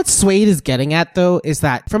think what Suede is getting at though is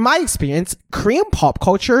that from my experience, Korean pop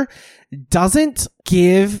culture doesn't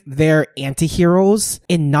give their anti-heroes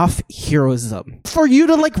enough heroism for you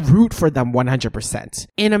to like root for them 100%.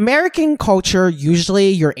 In American culture, usually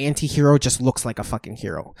your anti-hero just looks like a fucking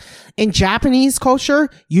hero. In Japanese culture,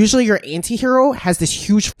 usually your anti-hero has this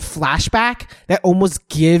huge flashback that almost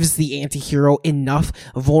gives the anti-hero enough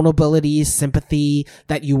vulnerability, sympathy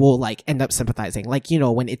that you will like end up sympathizing. Like, you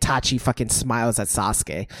know, when Itachi fucking smiles at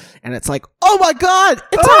Sasuke and it's like, oh my god,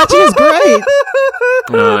 Itachi is great.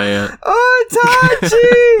 Oh yeah. Oh,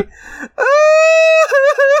 Itachi!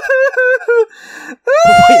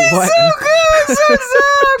 Wait, what? So good! So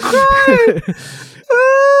sad! I'm crying!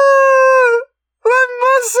 My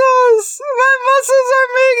muscles are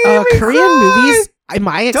making me Korean cry! movies, in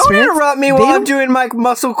my experience... Don't interrupt me while I'm doing my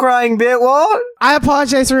muscle crying bit, Walt! I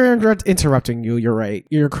apologize for interrupting you. You're right.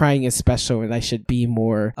 Your crying is special, and I should be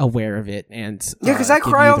more aware of it. And yeah, because I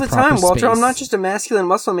cry all the time, Walter. I'm not just a masculine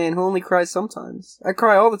muscle man who only cries sometimes. I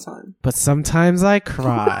cry all the time. But sometimes I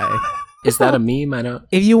cry. Is that a meme? I don't...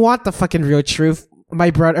 If you want the fucking real truth, my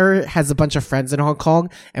brother has a bunch of friends in Hong Kong,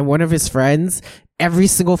 and one of his friends... Every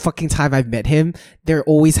single fucking time I've met him, they're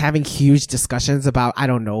always having huge discussions about, I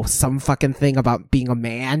don't know, some fucking thing about being a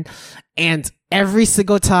man. And every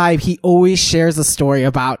single time he always shares a story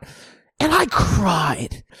about, and I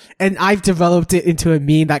cried. And I've developed it into a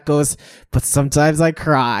meme that goes, but sometimes I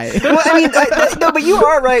cry. Well, I mean, no, but you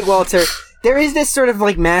are right, Walter. There is this sort of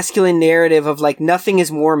like masculine narrative of like nothing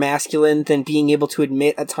is more masculine than being able to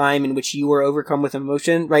admit a time in which you were overcome with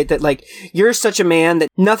emotion, right? That like you're such a man that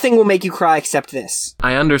nothing will make you cry except this.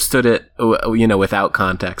 I understood it, without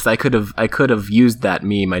context. I could have used that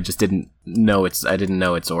meme. I just didn't know its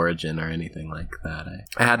origin or anything like that.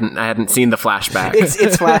 I hadn't seen the flashback. It's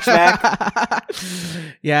flashback.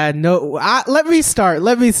 Yeah, no. Let me start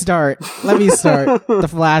the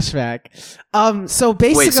flashback. So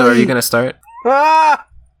basically, wait. So are you gonna start? Ah!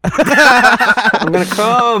 I'm gonna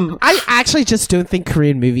come. I actually just don't think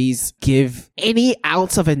Korean movies give any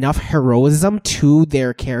ounce of enough heroism to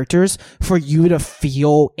their characters for you to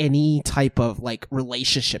feel any type of like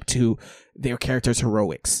relationship to their characters'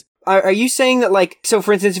 heroics. Are you saying that, like, so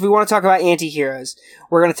for instance, if we want to talk about anti-heroes,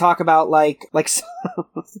 we're going to talk about, like,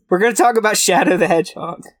 we're going to talk about Shadow the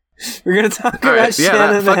Hedgehog. We're going to talk about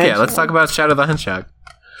Shadow the Hedgehog. Yeah, let's talk about Shadow the Hedgehog.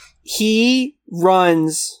 He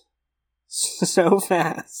runs so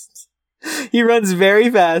fast. He runs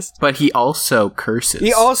very fast. But he also curses.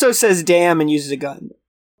 He also says damn and uses a gun.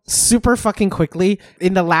 Super fucking quickly,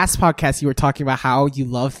 in the last podcast you were talking about how you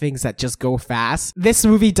love things that just go fast. This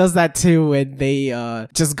movie does that too when they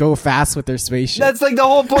just go fast with their spaceship. That's like the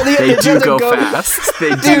whole point. They do go fast.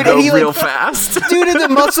 They do go real fast. Dude, and the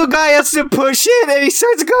muscle guy has to push it and he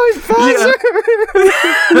starts going faster.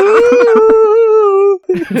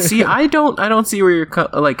 Yeah. See, I don't see where you're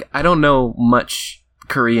like, I don't know much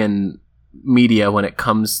Korean media when it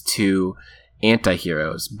comes to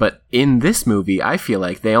anti-heroes, but in this movie I feel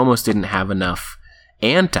like they almost didn't have enough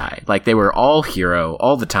like they were all hero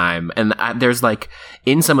all the time, and there's like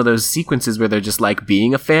in some of those sequences where they're just like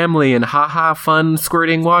being a family and haha fun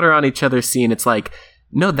squirting water on each other scene, it's like,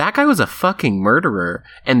 no, that guy was a fucking murderer,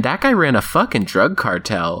 and that guy ran a fucking drug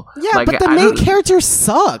cartel. Yeah, like, but the main character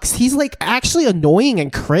sucks. He's like actually annoying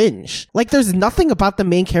and cringe. Like there's nothing about the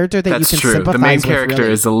main character that you can sympathize with. The main character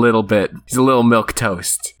is he's a little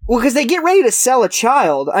milquetoast. Well, because they get ready to sell a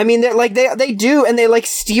child. I mean, they do, and they like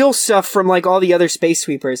steal stuff from like all the other space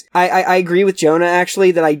sweepers. I agree with Jonah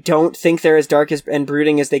actually that I don't think they're as dark and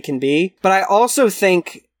brooding as they can be, but I also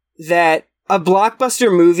think that a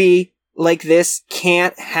blockbuster movie like this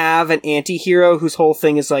can't have an anti-hero whose whole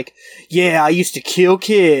thing is like, yeah, I used to kill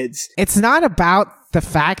kids. It's not about the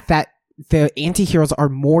fact that the anti-heroes are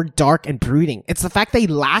more dark and brooding. It's the fact they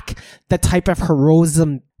lack the type of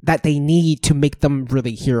heroism that they need to make them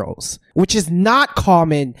really heroes, which is not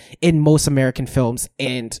common in most American films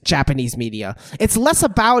and Japanese media. It's less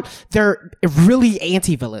about they're really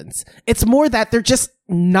anti-villains. It's more that they're just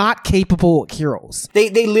not capable heroes. They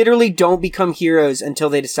literally don't become heroes until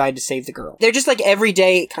they decide to save the girl. They're just like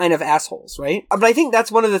everyday kind of assholes, right? But I think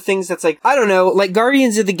that's one of the things that's like, I don't know, like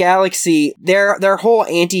Guardians of the Galaxy, their whole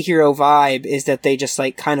anti-hero vibe is that they just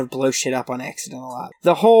like kind of blow shit up on accident a lot.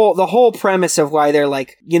 The whole premise of why they're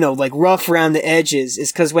like, you know, like rough around the edges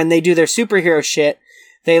is because when they do their superhero shit,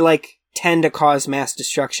 they like tend to cause mass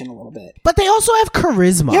destruction a little bit. But they also have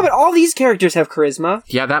charisma. Yeah, but all these characters have charisma.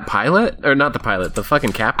 Yeah, that pilot, or not the pilot, the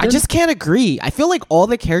fucking captain. I just can't agree. I feel like all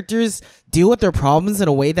the characters deal with their problems in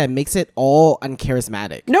a way that makes it all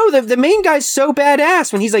uncharismatic. No, the main guy's so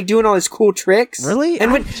badass when he's like doing all his cool tricks. Really?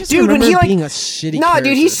 And when when he like being a shitty character.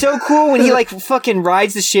 Dude, he's so cool when he like fucking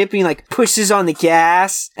rides the ship and he like pushes on the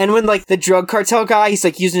gas. And when like the drug cartel guy, he's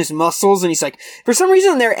like using his muscles and he's like, for some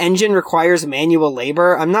reason their engine requires manual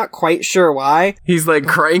labor. I'm not quite sure why. He's like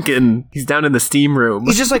cranking. He's down in the steam room.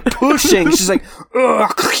 He's just like pushing. He's just like, ugh,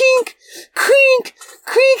 clink, clink,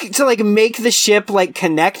 clink, to like make the ship like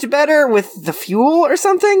connect better with the fuel or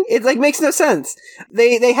something. It like makes no sense.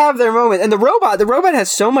 They have their moment. And the robot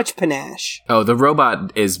has so much panache. Oh, the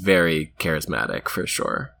robot is very charismatic for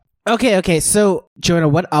sure. Okay, so, Jonah,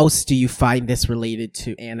 what else do you find this related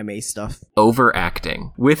to anime stuff?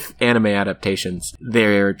 Overacting. With anime adaptations,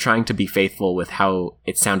 they're trying to be faithful with how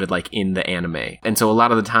it sounded like in the anime. And so a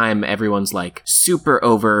lot of the time, everyone's like super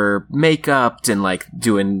over makeup and like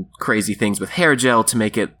doing crazy things with hair gel to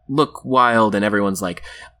make it look wild, and everyone's like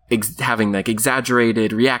having like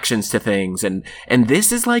exaggerated reactions to things, and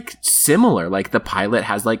this is like similar. Like the pilot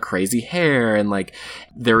has like crazy hair, and like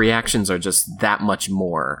their reactions are just that much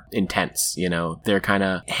more intense, you know. They're kind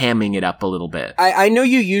of hamming it up a little bit. I know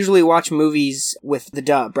you usually watch movies with the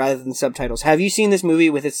dub rather than subtitles. Have you seen this movie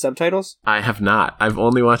with its subtitles? I have not. I've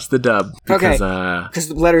only watched the dub because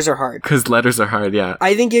the letters are hard. Because letters are hard, yeah.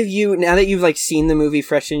 I think if you, now that you've like seen the movie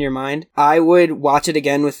fresh in your mind, I would watch it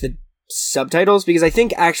again with the subtitles, because I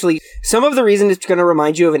think actually some of the reason it's going to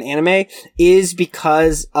remind you of an anime is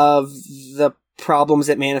because of the problems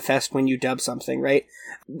that manifest when you dub something, right?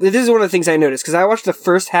 this is one of the things I noticed, because I watched the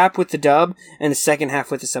first half with the dub and the second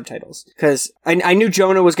half with the subtitles. Because I knew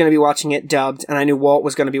Jonah was going to be watching it dubbed, and I knew Walt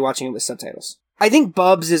was going to be watching it with subtitles. I think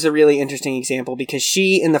Bubs is a really interesting example, because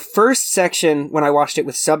she, in the first section, when I watched it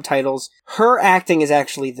with subtitles, her acting is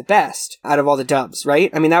actually the best out of all the dubs, right?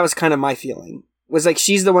 I mean, that was kind of my feeling. Was like,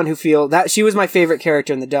 she's the one who that she was my favorite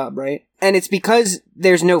character in the dub, right? And it's because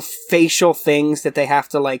there's no facial things that they have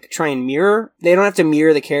to like try and mirror. They don't have to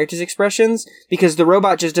mirror the character's expressions, because the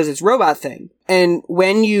robot just does its robot thing. And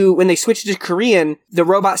when they switched to Korean, the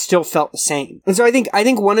robot still felt the same. And so I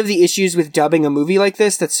think one of the issues with dubbing a movie like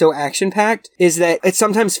this that's so action-packed is that it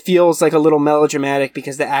sometimes feels like a little melodramatic,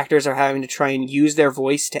 because the actors are having to try and use their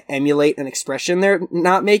voice to emulate an expression they're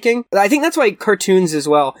not making. I think that's why cartoons as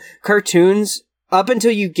well. Cartoons, up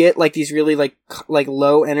until you get like these really like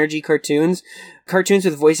low energy cartoons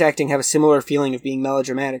with voice acting have a similar feeling of being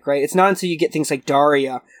melodramatic, right? It's not until you get things like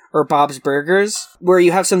Daria or Bob's Burgers where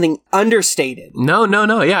you have something understated. No.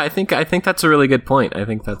 Yeah, I think that's a really good point. I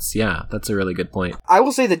think that's a really good point. I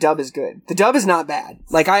will say the dub is good. The dub is not bad.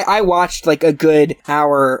 Like I watched like a good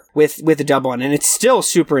hour with the dub on, and it's still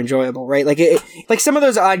super enjoyable, right? Like like some of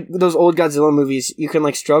those old Godzilla movies, you can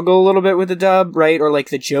like struggle a little bit with the dub, right? Or like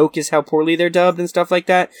the joke is how poorly they're dubbed and stuff like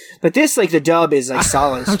that. But this, like, the dub is like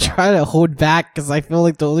solid. I'm trying to hold back because I feel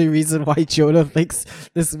like the only reason why Jonah thinks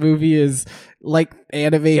this movie is like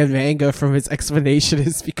anime and manga from his explanation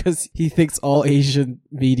is because he thinks all Asian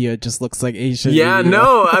media just looks like Asian media.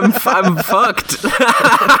 No, I'm fucked.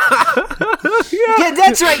 Yeah,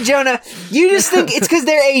 that's right, Jonah. You just think it's because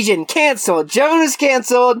they're Asian. Canceled. Jonah's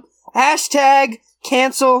canceled. Hashtag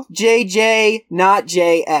cancel JJ, not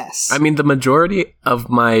JS. I mean, the majority of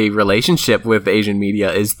my relationship with Asian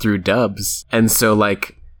media is through dubs. And so,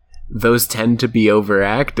 like, those tend to be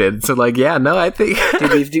overacted. So, like, yeah, no, I think...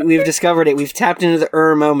 Dude, we've discovered it. We've tapped into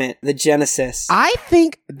the moment, the genesis. I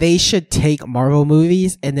think they should take Marvel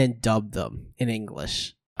movies and then dub them in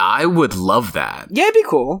English. I would love that. Yeah, it'd be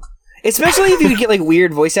cool. Especially if you could get, like,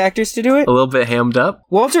 weird voice actors to do it. A little bit hammed up.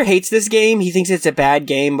 Walter hates this game. He thinks it's a bad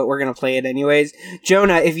game, but we're gonna play it anyways.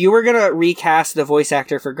 Jonah, if you were gonna recast the voice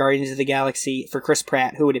actor for Guardians of the Galaxy for Chris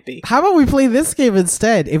Pratt, who would it be? How about we play this game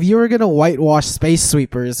instead? If you were gonna whitewash Space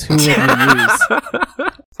Sweepers, who would you use?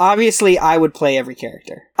 Obviously, I would play every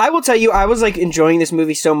character. I will tell you, I was like enjoying this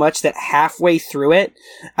movie so much that halfway through it,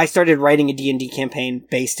 I started writing a D&D campaign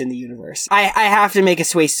based in the universe. I have to make a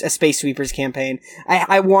Space Sweepers campaign.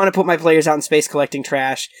 I want to put my players out in space collecting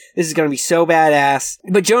trash. This is going to be so badass.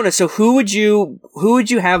 But Jonah, so who would you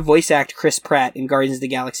have voice act Chris Pratt in Guardians of the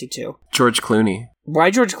Galaxy 2? George Clooney. Why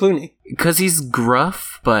George Clooney? Because he's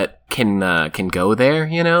gruff, but can go there,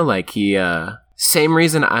 you know? Like, he... Same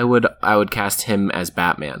reason I would cast him as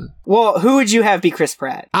Batman. Well, who would you have be Chris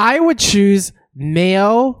Pratt? I would choose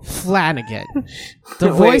Mayo Flanagan, the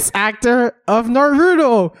voice actor of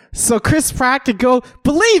Naruto, so Chris Pratt could go,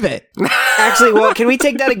 believe it! Actually, well, can we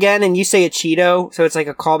take that again and you say a Cheeto, so it's like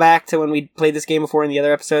a callback to when we played this game before in the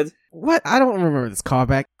other episodes? What? I don't remember this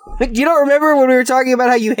callback. You don't remember when we were talking about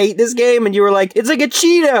how you hate this game and you were like, it's like a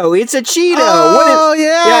Cheeto, it's a Cheeto. Oh,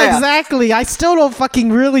 yeah, exactly. I still don't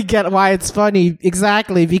fucking really get why it's funny.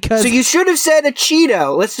 Exactly, because... So you should have said a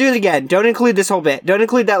Cheeto. Let's do it again. Don't include this whole bit. Don't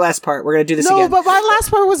include that last part. We're going to do this again. No, but my last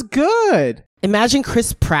part was good. Imagine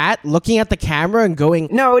Chris Pratt looking at the camera and going,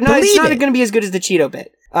 No, it's not going to be as good as the Cheeto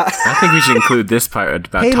bit. I think we should include this part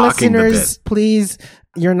about hey, talking listeners, the bit. Please,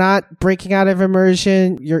 you're not breaking out of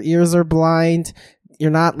immersion. Your ears are blind. You're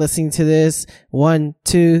not listening to this. 1,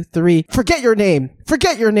 2, 3. Forget your name.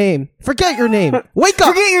 Forget your name. Forget your name. Wake up.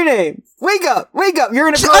 Forget your name. Wake up. Wake up. You're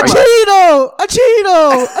in a coma. A Cheeto. A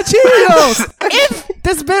Cheeto. A Cheeto. If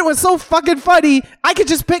this bit was so fucking funny, I could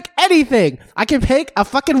just pick anything. I can pick a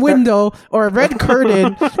fucking window or a red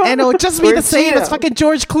curtain, and it would just be the same as fucking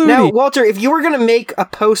George Clooney. Now, Walter, if you were going to make a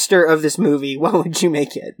poster of this movie, what would you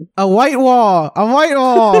make it? A white wall. A white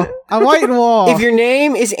wall. A white wall. If your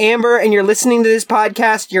name is Amber and you're listening to this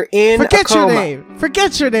podcast, you're in a coma. Forget your name.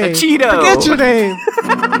 Forget your name. A Cheeto. Forget your name.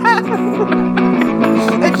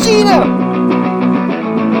 A Cheeto.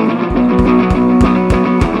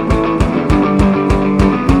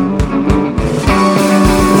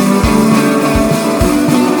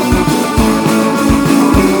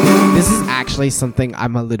 This is actually something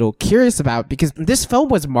I'm a little curious about because this film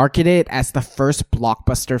was marketed as the first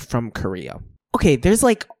blockbuster from Korea. Okay, there's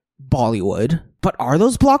like Bollywood, but are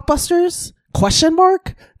those blockbusters? Question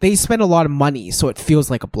mark? They spend a lot of money, so it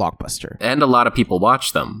feels like a blockbuster. And a lot of people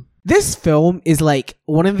watch them. This film is like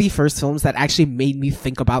one of the first films that actually made me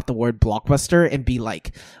think about the word blockbuster and be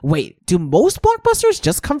like, wait, do most blockbusters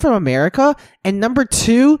just come from America? And number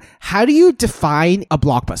two, how do you define a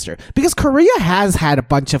blockbuster? Because Korea has had a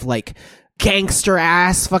bunch of like gangster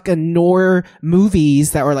ass fucking noir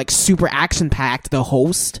movies that were like super action packed, The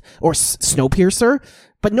Host or Snowpiercer.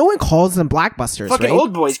 But no one calls them blockbusters, Fucking right?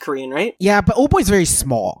 Oldboy's Korean, right? Yeah, but Oldboy's very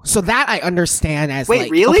small. So that I understand as Wait,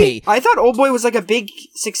 like... really? Okay, I thought Oldboy was like a big,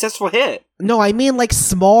 successful hit. no, I mean like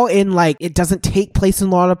small in like it doesn't take place in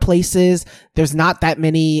a lot of places. There's not that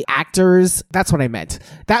many actors. That's what I meant.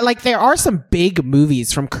 That like there are some big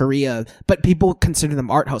movies from Korea, but people consider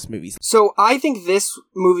them art house movies. So I think this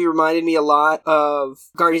movie reminded me a lot of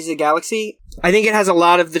Guardians of the Galaxy. I think it has a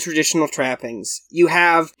lot of the traditional trappings. You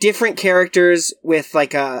have different characters with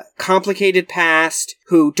like a complicated past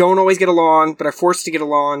who don't always get along, but are forced to get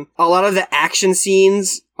along. A lot of the action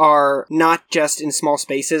scenes are not just in small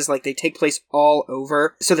spaces, like they take place all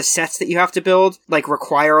over. So the sets that you have to build, like,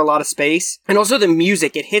 require a lot of space. And also the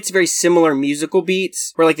music, it hits very similar musical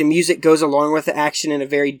beats, where like the music goes along with the action in a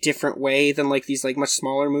very different way than like these like much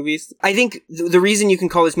smaller movies. I think the reason you can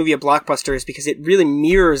call this movie a blockbuster is because it really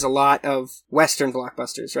mirrors a lot of Western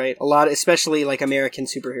blockbusters, right? A lot, especially like American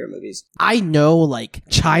superhero movies. I know like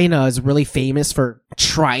China is really famous for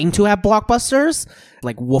trying to have blockbusters,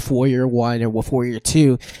 like Wolf Warrior 1 or Wolf Warrior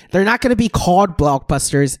 2. They're not going to be called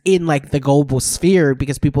blockbusters in like the global sphere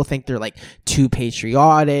because people think they're like too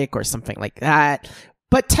patriotic or something like that.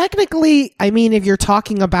 But technically, I mean, if you're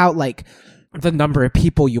talking about like the number of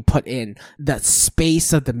people you put in, the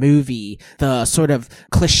space of the movie, the sort of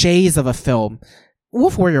cliches of a film,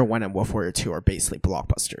 Wolf Warrior 1 and Wolf Warrior 2 are basically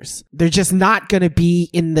blockbusters. They're just not going to be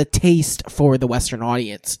in the taste for the Western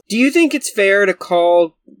audience. Do you think it's fair to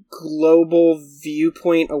call global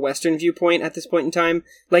viewpoint a Western viewpoint at this point in time?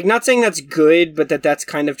 Like, not saying that's good, but that's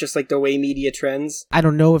kind of just like the way media trends. I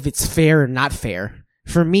don't know if it's fair or not fair.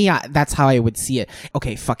 For me, that's how I would see it.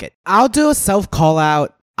 Okay, fuck it. I'll do a self-call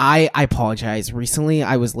out. I apologize. Recently,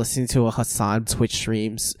 I was listening to a Hassan Twitch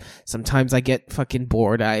streams. Sometimes I get fucking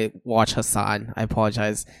bored. I watch Hassan. I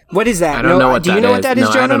apologize. What is that? I don't know what do that you know is. what that is,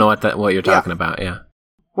 No, Jonah? I don't know what you're talking about, yeah.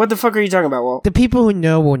 What the fuck are you talking about, Walt? The people who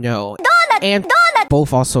know will know. And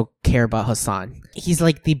both also care about Hassan. He's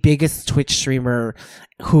like the biggest Twitch streamer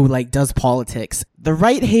who like does politics. The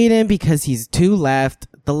right hate him because he's too left.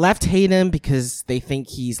 The left hate him because they think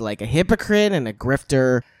he's like a hypocrite and a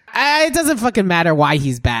grifter. It doesn't fucking matter why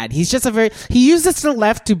he's bad. He's just he uses the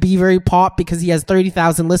left to be very pop because he has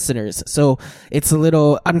 30,000 listeners. So it's a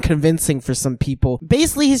little unconvincing for some people.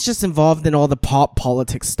 Basically, he's just involved in all the pop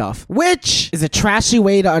politics stuff, which is a trashy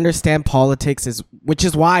way to understand politics, which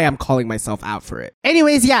is why I'm calling myself out for it.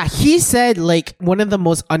 Anyways, yeah, he said like one of the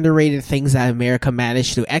most underrated things that America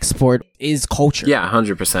managed to export is culture. Yeah,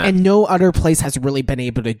 100%. And no other place has really been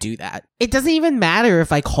able to do that. It doesn't even matter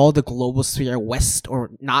if I call the global sphere West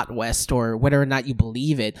or not West, or whether or not you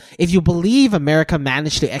believe it. If you believe America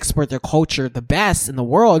managed to export their culture the best in the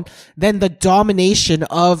world, then the domination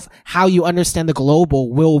of how you understand the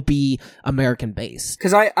global will be American based.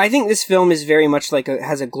 Because I think this film is very much like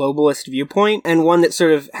has a globalist viewpoint, and one that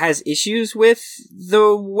sort of has issues with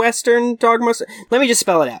the Western dogma. Let me just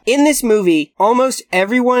spell it out. In this movie, almost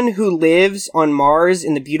everyone who lives on Mars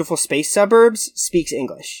in the beautiful space suburbs speaks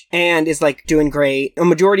English and is like doing great. A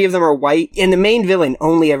majority of them are white, and the main villain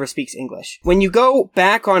only ever speaks English. When you go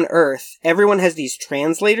back on Earth, everyone has these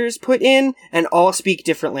translators put in and all speak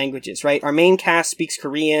different languages, right? Our main cast speaks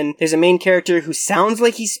Korean. There's a main character who sounds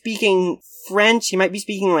like he's speaking French. He might be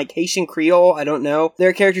speaking like Haitian Creole. I don't know. There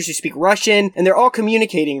are characters who speak Russian, and they're all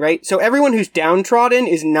communicating, right? So everyone who's downtrodden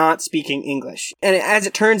is not speaking English. And as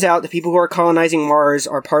it turns out, the people who are colonizing Mars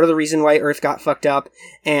are part of the reason why Earth got fucked up,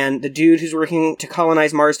 and the dude who's working to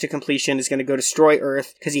colonize Mars to completion is going to go destroy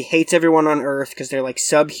Earth because he hates everyone on Earth because they're like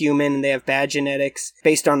subhuman and they have bad genetics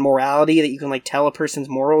based on morality, that you can like tell a person's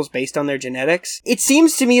morals based on their genetics. It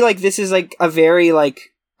seems to me like this is like a very like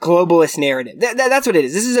globalist narrative. That's what it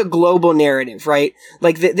is. This is a global narrative, right?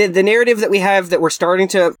 Like the narrative that we have that we're starting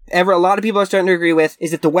to a lot of people are starting to agree with is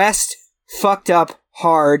that the West fucked up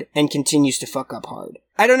hard and continues to fuck up hard.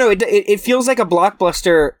 I don't know. It feels like a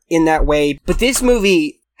blockbuster in that way, but this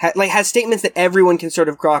movie has statements that everyone can sort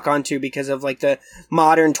of grok onto because of like the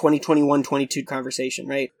modern 2021-22 conversation,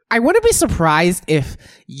 right? I wouldn't be surprised if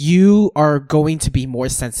you are going to be more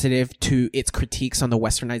sensitive to its critiques on the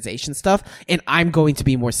westernization stuff, and I'm going to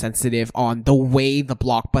be more sensitive on the way the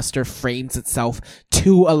blockbuster frames itself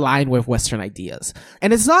to align with Western ideas.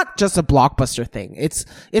 And it's not just a blockbuster thing. It's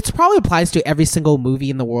probably applies to every single movie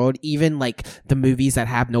in the world, even like the movies that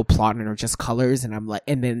have no plot and are just colors, and I'm like,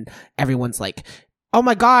 and then everyone's like, oh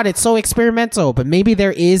my god, it's so experimental. But maybe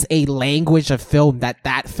there is a language of film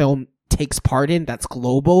that film takes part in that's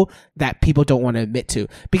global that people don't want to admit to.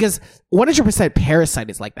 Because 100% Parasite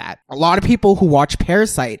is like that. A lot of people who watch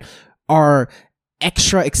Parasite are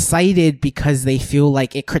extra excited because they feel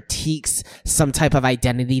like it critiques some type of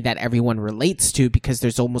identity that everyone relates to, because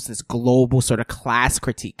there's almost this global sort of class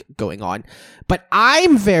critique going on. But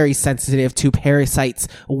I'm very sensitive to Parasite's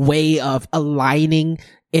way of aligning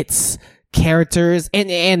its characters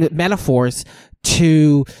and metaphors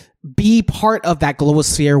to be part of that global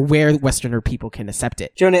sphere where Westerner people can accept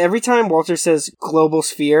it. Jonah, every time Walter says global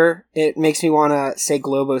sphere, it makes me want to say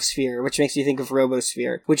globosphere, which makes me think of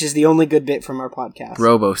Robosphere, which is the only good bit from our podcast.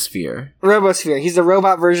 Robosphere. He's the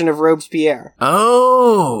robot version of Robespierre.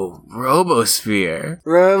 Oh, Robosphere.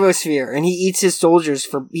 And he eats his soldiers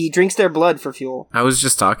he drinks their blood for fuel. I was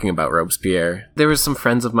just talking about Robespierre. There was some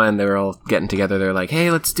friends of mine, they were all getting together. They're like,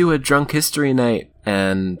 hey, let's do a drunk history night.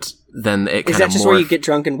 And then it is that just where you get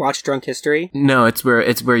drunk and watch drunk history? No, it's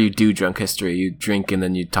where you do drunk history. You drink and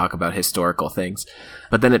then you talk about historical things.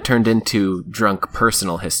 But then it turned into drunk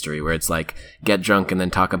personal history, where it's like get drunk and then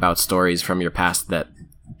talk about stories from your past that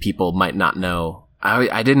people might not know.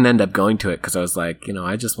 I didn't end up going to it because I was like,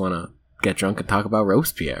 I just want to get drunk and talk about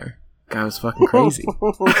Robespierre. Guy was fucking crazy.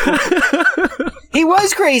 He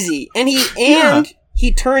was crazy, and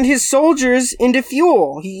he turned his soldiers into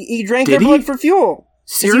fuel. He drank their blood for fuel.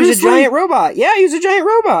 Seriously? He was a giant robot. Yeah, he was a giant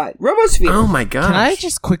robot. Robosphere. Oh my god. Can I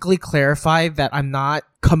just quickly clarify that I'm not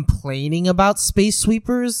complaining about Space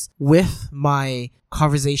Sweepers with my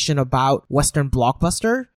conversation about Western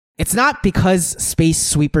Blockbuster? It's not because Space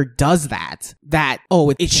Sweeper does that,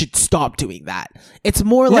 it should stop doing that. It's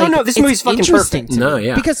more like, this movie's fucking interesting perfect. to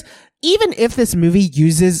me. Because even if this movie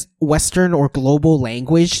uses Western or global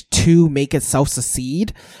language to make itself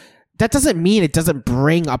succeed, that doesn't mean it doesn't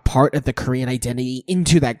bring a part of the Korean identity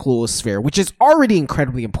into that global sphere, which is already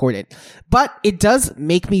incredibly important. But it does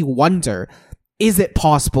make me wonder, is it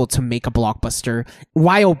possible to make a blockbuster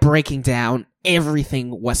while breaking down everything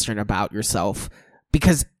Western about yourself?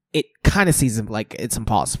 Because it kind of seems like it's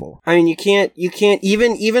impossible. I mean, you can't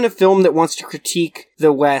even a film that wants to critique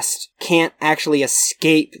the West can't actually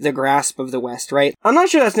escape the grasp of the West, right? I'm not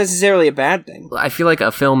sure that's necessarily a bad thing. I feel like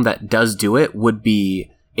a film that does do it would be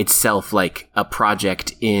itself like a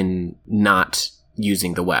project in not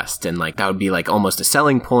using the West, and like that would be like almost a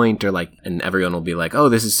selling point, or like, and everyone will be like, oh,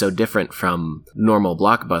 this is so different from normal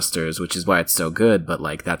blockbusters, which is why it's so good, but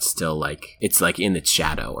like that's still like, it's like in its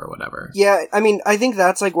shadow or whatever. Yeah, I mean, I think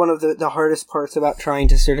that's like one of the hardest parts about trying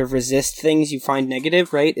to sort of resist things you find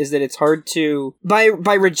negative, right? Is that it's hard to, by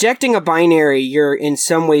rejecting a binary, you're in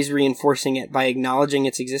some ways reinforcing it by acknowledging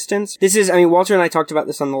its existence. Walter and I talked about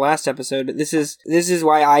this on the last episode, but this is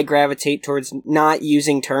why I gravitate towards not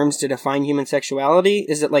using terms to define human sexuality,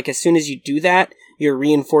 is that like as soon as you do that, you're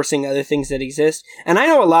reinforcing other things that exist. And I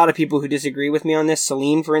know a lot of people who disagree with me on this.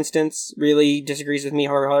 Celine, for instance, really disagrees with me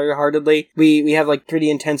wholeheartedly. We have like pretty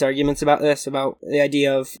intense arguments about this, about the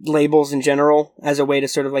idea of labels in general as a way to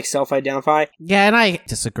sort of like self-identify. Yeah, and I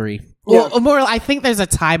disagree. Yeah. Well, more, I think there's a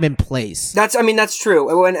time and place. That's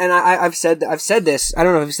true. And I've said this. I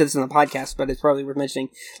don't know if I've said this on the podcast, but it's probably worth mentioning.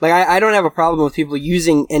 Like, I don't have a problem with people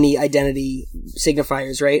using any identity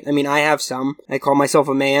signifiers, right? I mean, I have some. I call myself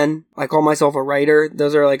a man. I call myself a writer.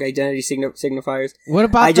 Those are like identity signifiers. What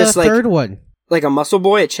about the third one? Like a muscle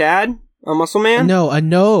boy, a Chad? A muscle man? No, a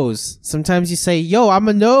nose. Sometimes you say, yo, I'm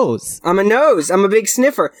a nose. I'm a nose. I'm a big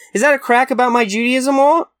sniffer. Is that a crack about my Judaism,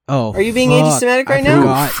 Walt? Oh, are you being anti-Semitic right now?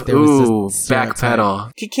 Ooh,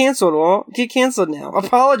 backpedal. Get canceled, Walt. Get canceled now.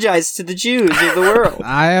 Apologize to the Jews of the world.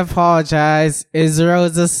 I apologize. Israel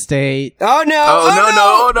is a state. Oh no!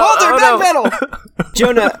 Oh no! Walter, backpedal!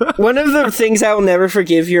 Jonah, one of the things I will never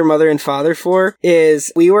forgive your mother and father for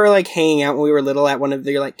is we were like hanging out when we were little at one of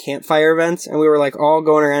their like campfire events, and we were like all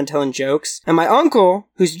going around telling jokes. And my uncle,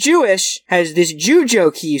 who's Jewish, has this Jew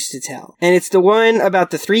joke he used to tell. And it's the one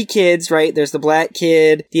about the three kids, right? There's the black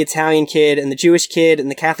kid, the Italian kid, and the Jewish kid, and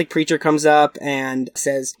the Catholic preacher comes up and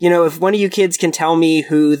says, if one of you kids can tell me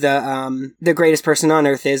who the greatest person on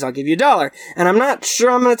earth is, I'll give you $1. And I'm not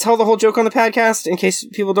sure I'm going to tell the whole joke on the podcast in case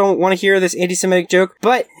people don't want to hear this anti-Semitic joke,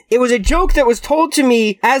 but it was a joke that was told to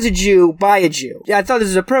me as a Jew by a Jew. I thought this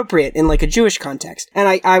was appropriate in like a Jewish context. And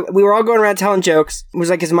we were all going around telling jokes. It was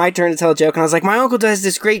like, it's my turn to tell a joke. And I was like, my uncle does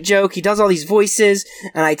this great joke. He does all these voices.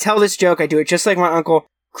 And I tell this joke. I do it just like my uncle.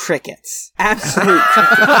 Crickets. Absolute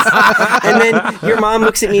crickets. And then your mom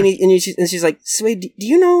looks at me and she's like, Sway, do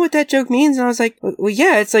you know what that joke means? And I was like, well,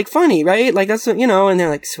 yeah, it's like funny, right? Like that's what, and they're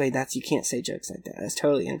like, Sway, you can't say jokes like that. That's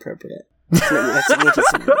totally inappropriate. That's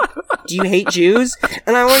anti-Semitic. Do you hate Jews?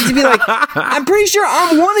 And I wanted to be like, I'm pretty sure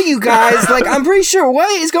I'm one of you guys. Like, I'm pretty sure what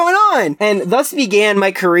is going on? And thus began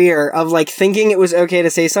my career of like thinking it was okay to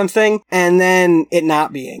say something and then it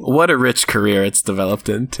not being. What a rich career it's developed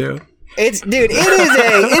into. It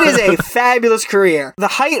is a fabulous career. The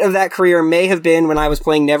height of that career may have been when I was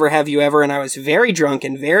playing Never Have You Ever and I was very drunk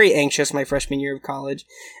and very anxious my freshman year of college.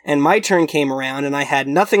 And my turn came around and I had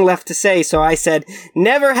nothing left to say, so I said,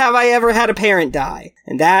 never have I ever had a parent die.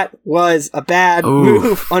 And that was a bad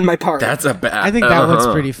move on my part. That's a bad... I think that one's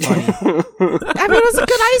pretty funny. I mean, it was a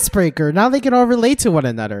good icebreaker. Now they can all relate to one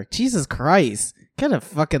another. Jesus Christ. Get a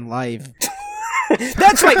fucking life.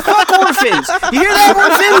 That's right, fuck orphans! You hear that,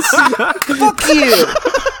 orphans? Fuck you!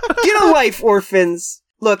 Get a life, orphans!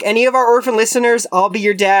 Look, any of our orphan listeners, I'll be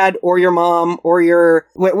your dad, or your mom, or your...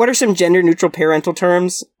 What are some gender-neutral parental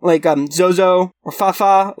terms? Like, Zozo, or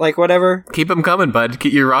Fafa, like, whatever. Keep them coming, bud.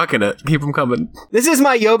 You're rocking it. Keep them coming. This is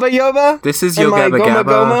my Yoba Yoba. This is Yo Gabba Goma Gabba.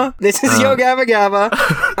 Goma. This is Yo Gabba Gabba.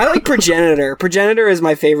 I like progenitor. Progenitor is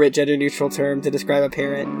my favorite gender-neutral term to describe a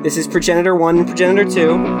parent. This is progenitor 1 and progenitor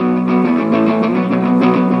 2.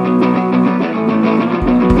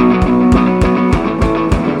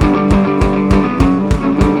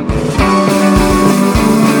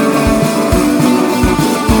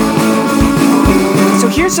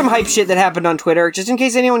 Here's some hype shit that happened on Twitter, just in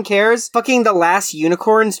case anyone cares. Fucking The Last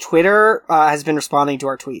Unicorn's Twitter has been responding to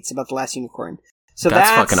our tweets about The Last Unicorn. So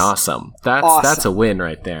that's fucking awesome. That's a win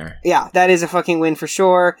right there. Yeah, that is a fucking win for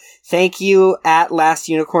sure. Thank you at Last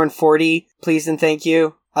Unicorn 40. Please and thank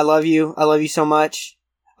you. I love you. I love you so much.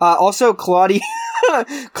 Also, Claudine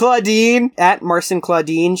at Marcin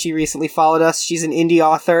Claudine. She recently followed us. She's an indie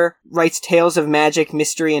author, writes tales of magic,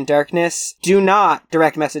 mystery, and darkness. Do not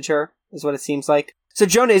direct message her, is what it seems like. So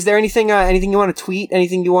Jonah, is there anything you want to tweet?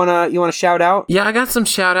 Anything you want to shout out? Yeah, I got some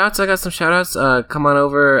shout outs. Come on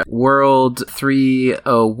over. World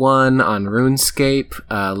 301 on RuneScape.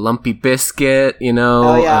 Lumpy Biscuit, hit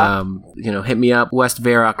me up. West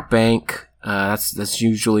Varrock Bank. That's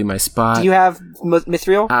usually my spot. Do you have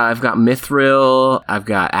Mithril? I've got Mithril, I've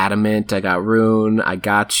got Adamant, I got Rune, I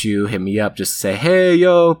got you. Hit me up, just say, hey,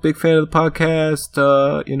 yo, big fan of the podcast,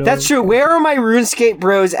 That's true. Where are my RuneScape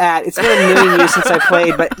bros at? It's been a million years since I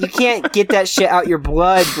played, but you can't get that shit out your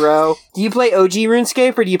blood, bro. Do you play OG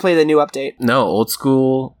RuneScape, or do you play the new update? No, old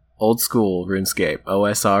school RuneScape.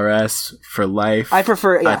 OSRS for life. I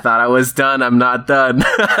prefer, yeah. I thought I was done. I'm not done.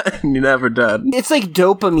 You're never done. It's like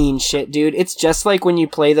dopamine shit, dude. It's just like when you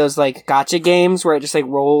play those like gacha games where it just like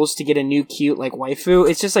rolls to get a new cute like waifu.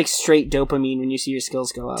 It's just like straight dopamine when you see your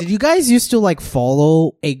skills go up. Did you guys used to like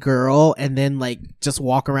follow a girl and then like just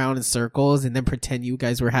walk around in circles and then pretend you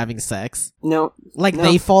guys were having sex? No. Like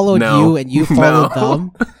they followed you and you followed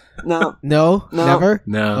them? No. No? Never?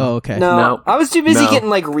 No. Oh, okay. No. I was too busy getting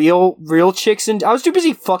like real chicks, and I was too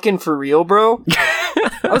busy fucking for real, bro.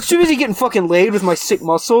 I was too busy getting fucking laid with my sick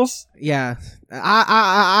muscles. Yeah.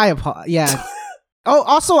 I yeah. Oh,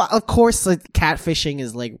 also, of course, like, catfishing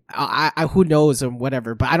is like, I who knows or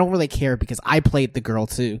whatever, but I don't really care because I played the girl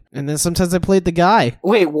too. And then sometimes I played the guy.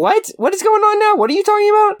 Wait, what? What is going on now? What are you talking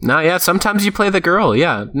about? No, yeah, sometimes you play the girl,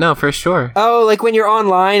 yeah. No, for sure. Oh, like when you're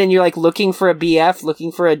online and you're like looking for a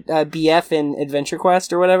BF in Adventure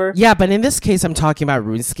Quest or whatever? Yeah, but in this case, I'm talking about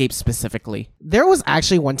RuneScape specifically. There was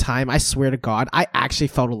actually one time, I swear to God, I actually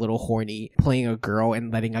felt a little horny playing a girl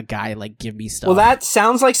and letting a guy like give me stuff. Well, that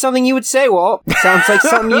sounds like something you would say, Walt. Sounds like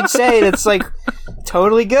something you'd say that's like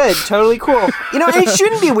totally good, totally cool. And it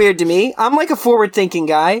shouldn't be weird to me. I'm like a forward-thinking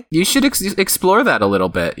guy. You should explore that a little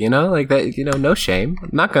bit, like that, no shame. I'm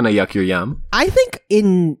not gonna yuck your yum. I think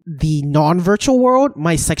in the non-virtual world,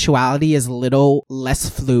 my sexuality is a little less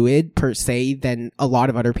fluid per se than a lot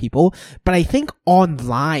of other people. But I think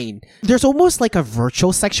online, there's almost like a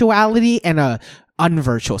virtual sexuality and a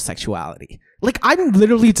unvirtual sexuality. Like, I'm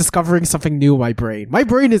literally discovering something new in my brain. My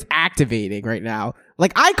brain is activating right now.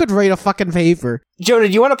 Like, I could write a fucking paper. Jonah,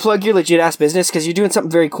 do you want to plug your legit-ass business? Because you're doing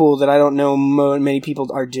something very cool that I don't know many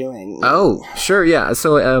people are doing. Oh, sure, yeah.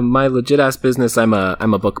 So, my legit-ass business, I'm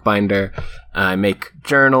a bookbinder. I make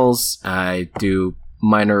journals. I do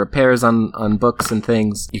minor repairs on books and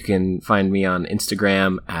things. You can find me on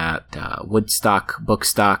Instagram at Woodstock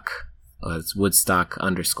Bookstock. It's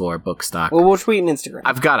Woodstock_bookstock. Well, we'll tweet an Instagram.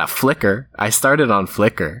 I've got a Flickr. I started on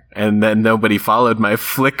Flickr, and then nobody followed my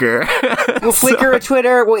Flickr. We'll Flickr a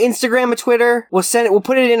Twitter. We'll Instagram a Twitter. We'll send it. We'll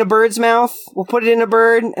put it in a bird's mouth. We'll put it in a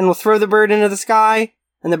bird, and we'll throw the bird into the sky,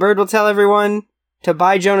 and the bird will tell everyone to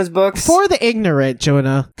buy Jonah's books. For the ignorant,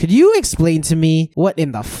 Jonah, could you explain to me what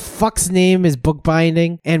in the fuck's name is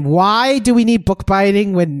bookbinding? And why do we need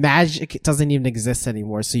bookbinding when magic doesn't even exist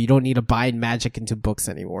anymore? So you don't need to bind magic into books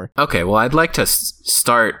anymore. Okay, well, I'd like to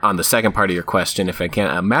start on the second part of your question, if I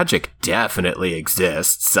can. Magic definitely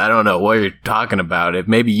exists. I don't know what you're talking about. If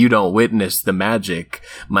maybe you don't witness the magic,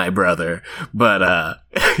 my brother, but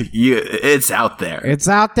it's out there. It's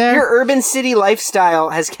out there. Your urban city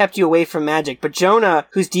lifestyle has kept you away from magic, but Jonah,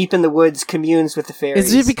 who's deep in the woods, communes with the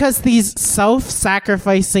fairies. Is it because these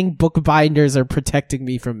self-sacrificing bookbinders are protecting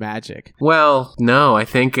me from magic? Well, no, I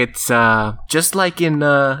think it's just like in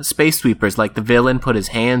Space Sweepers, like the villain put his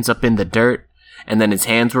hands up in the dirt, and then his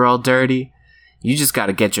hands were all dirty. You just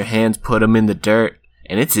gotta get your hands, put them in the dirt,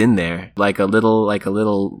 and it's in there, like a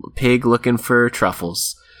little pig looking for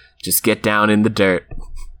truffles. Just get down in the dirt.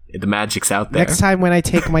 The magic's out there. Next time when I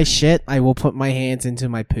take my shit, I will put my hands into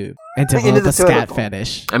my poop and develop a scat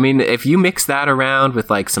fetish. I mean, if you mix that around with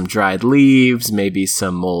like some dried leaves, maybe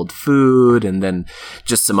some old food, and then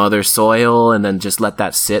just some other soil, and then just let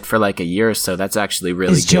that sit for like a year or so, that's actually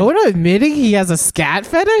really Is good. Jonah admitting he has a scat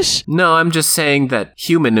fetish? No, I'm just saying that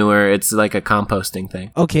human manure, it's like a composting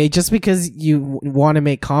thing. Okay, just because you want to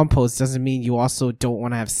make compost doesn't mean you also don't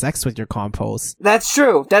want to have sex with your compost. That's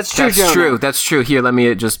true. That's true, Jonah. That's true. Here, let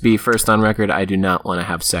me just be first on record. I do not want to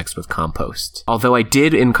have sex with compost. Although I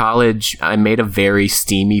did in college, I made a very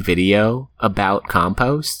steamy video about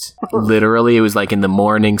compost. Literally, it was like in the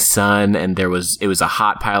morning sun, and it was a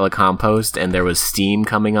hot pile of compost, and there was steam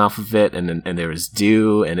coming off of it, and there was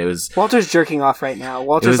dew, and it was... Walter's jerking off right now.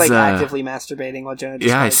 Walter's like actively masturbating while Jonah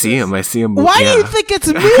I see him. Why do you think it's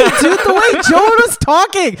me, dude? The way Jonah's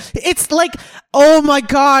talking, it's like, oh my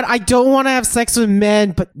god, I don't want to have sex with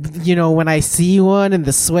men, but you know, when I see one in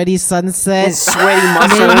the sweaty sunset, his sweaty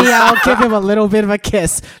muscles, maybe I'll give him a little bit of a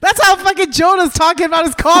kiss. That's how fucking Jonah's talking about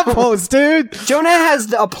his compost, dude. Jonah has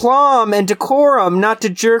the aplomb and decorum not to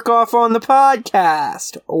jerk off on the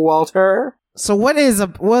podcast, Walter. So what is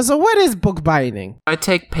bookbinding? I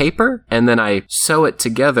take paper and then I sew it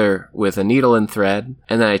together with a needle and thread,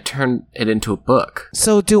 and then I turn it into a book.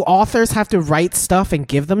 So do authors have to write stuff and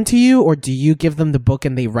give them to you, or do you give them the book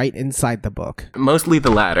and they write inside the book? Mostly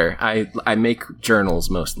the latter. I make journals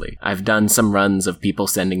mostly. I've done some runs of people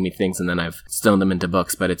sending me things and then I've sewn them into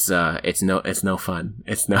books, but it's no fun.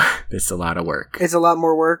 It's a lot of work. It's a lot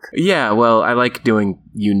more work. Yeah, well, I like doing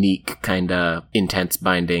unique kind of intense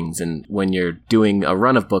bindings, and when you're doing a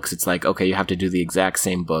run of books, it's like, okay, you have to do the exact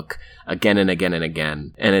same book again and again and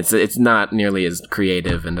again, and it's not nearly as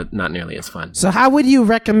creative and not nearly as fun. So how would you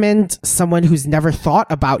recommend someone who's never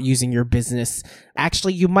thought about using your business?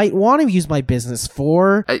 Actually, you might want to use my business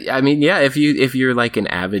for... I mean, yeah, if you're like an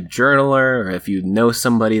avid journaler, or if you know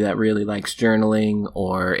somebody that really likes journaling,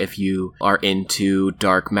 or if you are into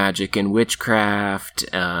dark magic and witchcraft,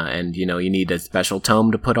 and you know, you need a special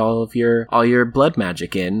tome to put all your blood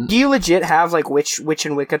magic in. Do you legit have like witch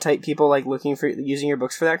and Wicca type people like looking for using your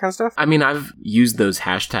books for that kind of stuff? I mean, I've used those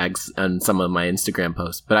hashtags on some of my Instagram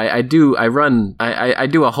posts, but I do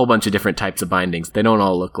a whole bunch of different types of bindings. They don't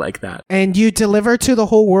all look like that. And you deliver to the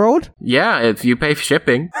whole world? Yeah, if you pay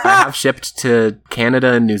shipping. I have shipped to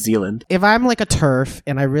Canada and New Zealand. If I'm like a TERF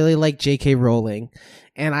and I really like J.K. Rowling,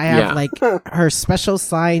 and I have like her special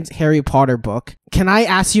signed Harry Potter book, can I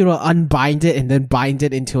ask you to unbind it and then bind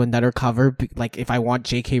it into another cover? Like if I want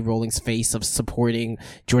J.K. Rowling's face of supporting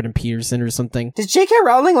Jordan Peterson or something. Does J.K.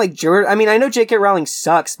 Rowling like Jordan? I mean, I know J.K. Rowling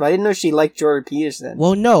sucks, but I didn't know she liked Jordan Peterson.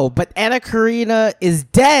 Well, no, but Anna Karina is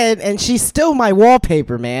dead and she's still my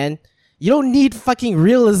wallpaper, man. You don't need fucking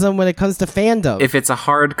realism when it comes to fandom. If it's a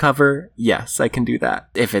hardcover, yes, I can do that.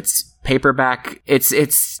 If it's paperback,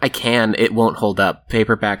 it won't hold up.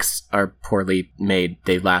 Paperbacks are poorly made.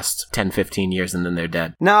 They last 10, 15 years and then they're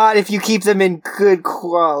dead. Not if you keep them in good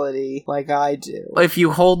quality, like I do. If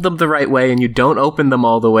you hold them the right way and you don't open them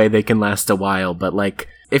all the way, they can last a while. But like,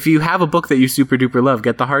 if you have a book that you super duper love,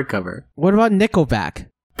 get the hardcover. What about Nickelback?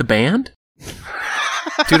 The band?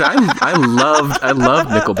 Dude, I loved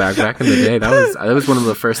Nickelback back in the day. That was one of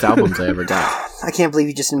the first albums I ever got. I can't believe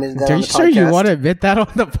you just admitted that Are on you the sure podcast. you want to admit that on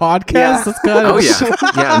the podcast? Yeah. That's kind of... Oh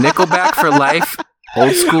yeah, Nickelback for life.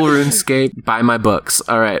 Old school RuneScape. Buy my books.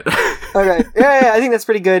 All right. Okay. Yeah, I think that's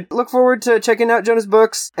pretty good. Look forward to checking out Jonah's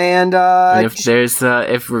books. And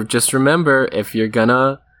just remember, if you're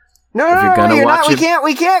gonna... No, you're not.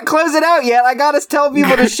 We can't close it out yet. I gotta tell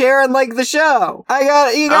people to share and like the show.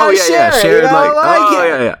 You gotta share it. You gotta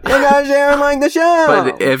like it. You gotta share and like the show.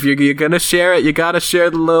 But if you're gonna share it, you gotta share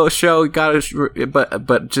the little show. You gotta,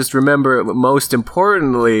 but just remember, most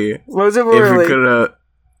importantly, can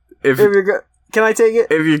I take it?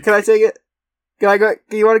 Can I take it? Can I go?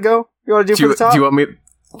 You want to go? You want to do it from the top? Do you want me?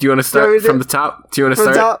 Do you want to start from the top? Do you want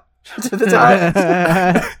to start? to the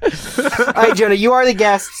top. All right, Jonah, you are the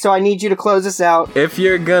guest, so I need you to close us out. If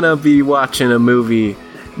you're gonna be watching a movie,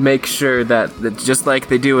 make sure that just like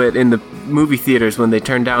they do it in the movie theaters when they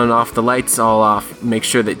turn down and off the lights all off, make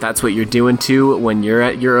sure that that's what you're doing too when you're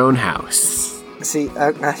at your own house. See,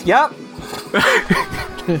 yep.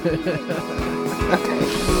 Okay.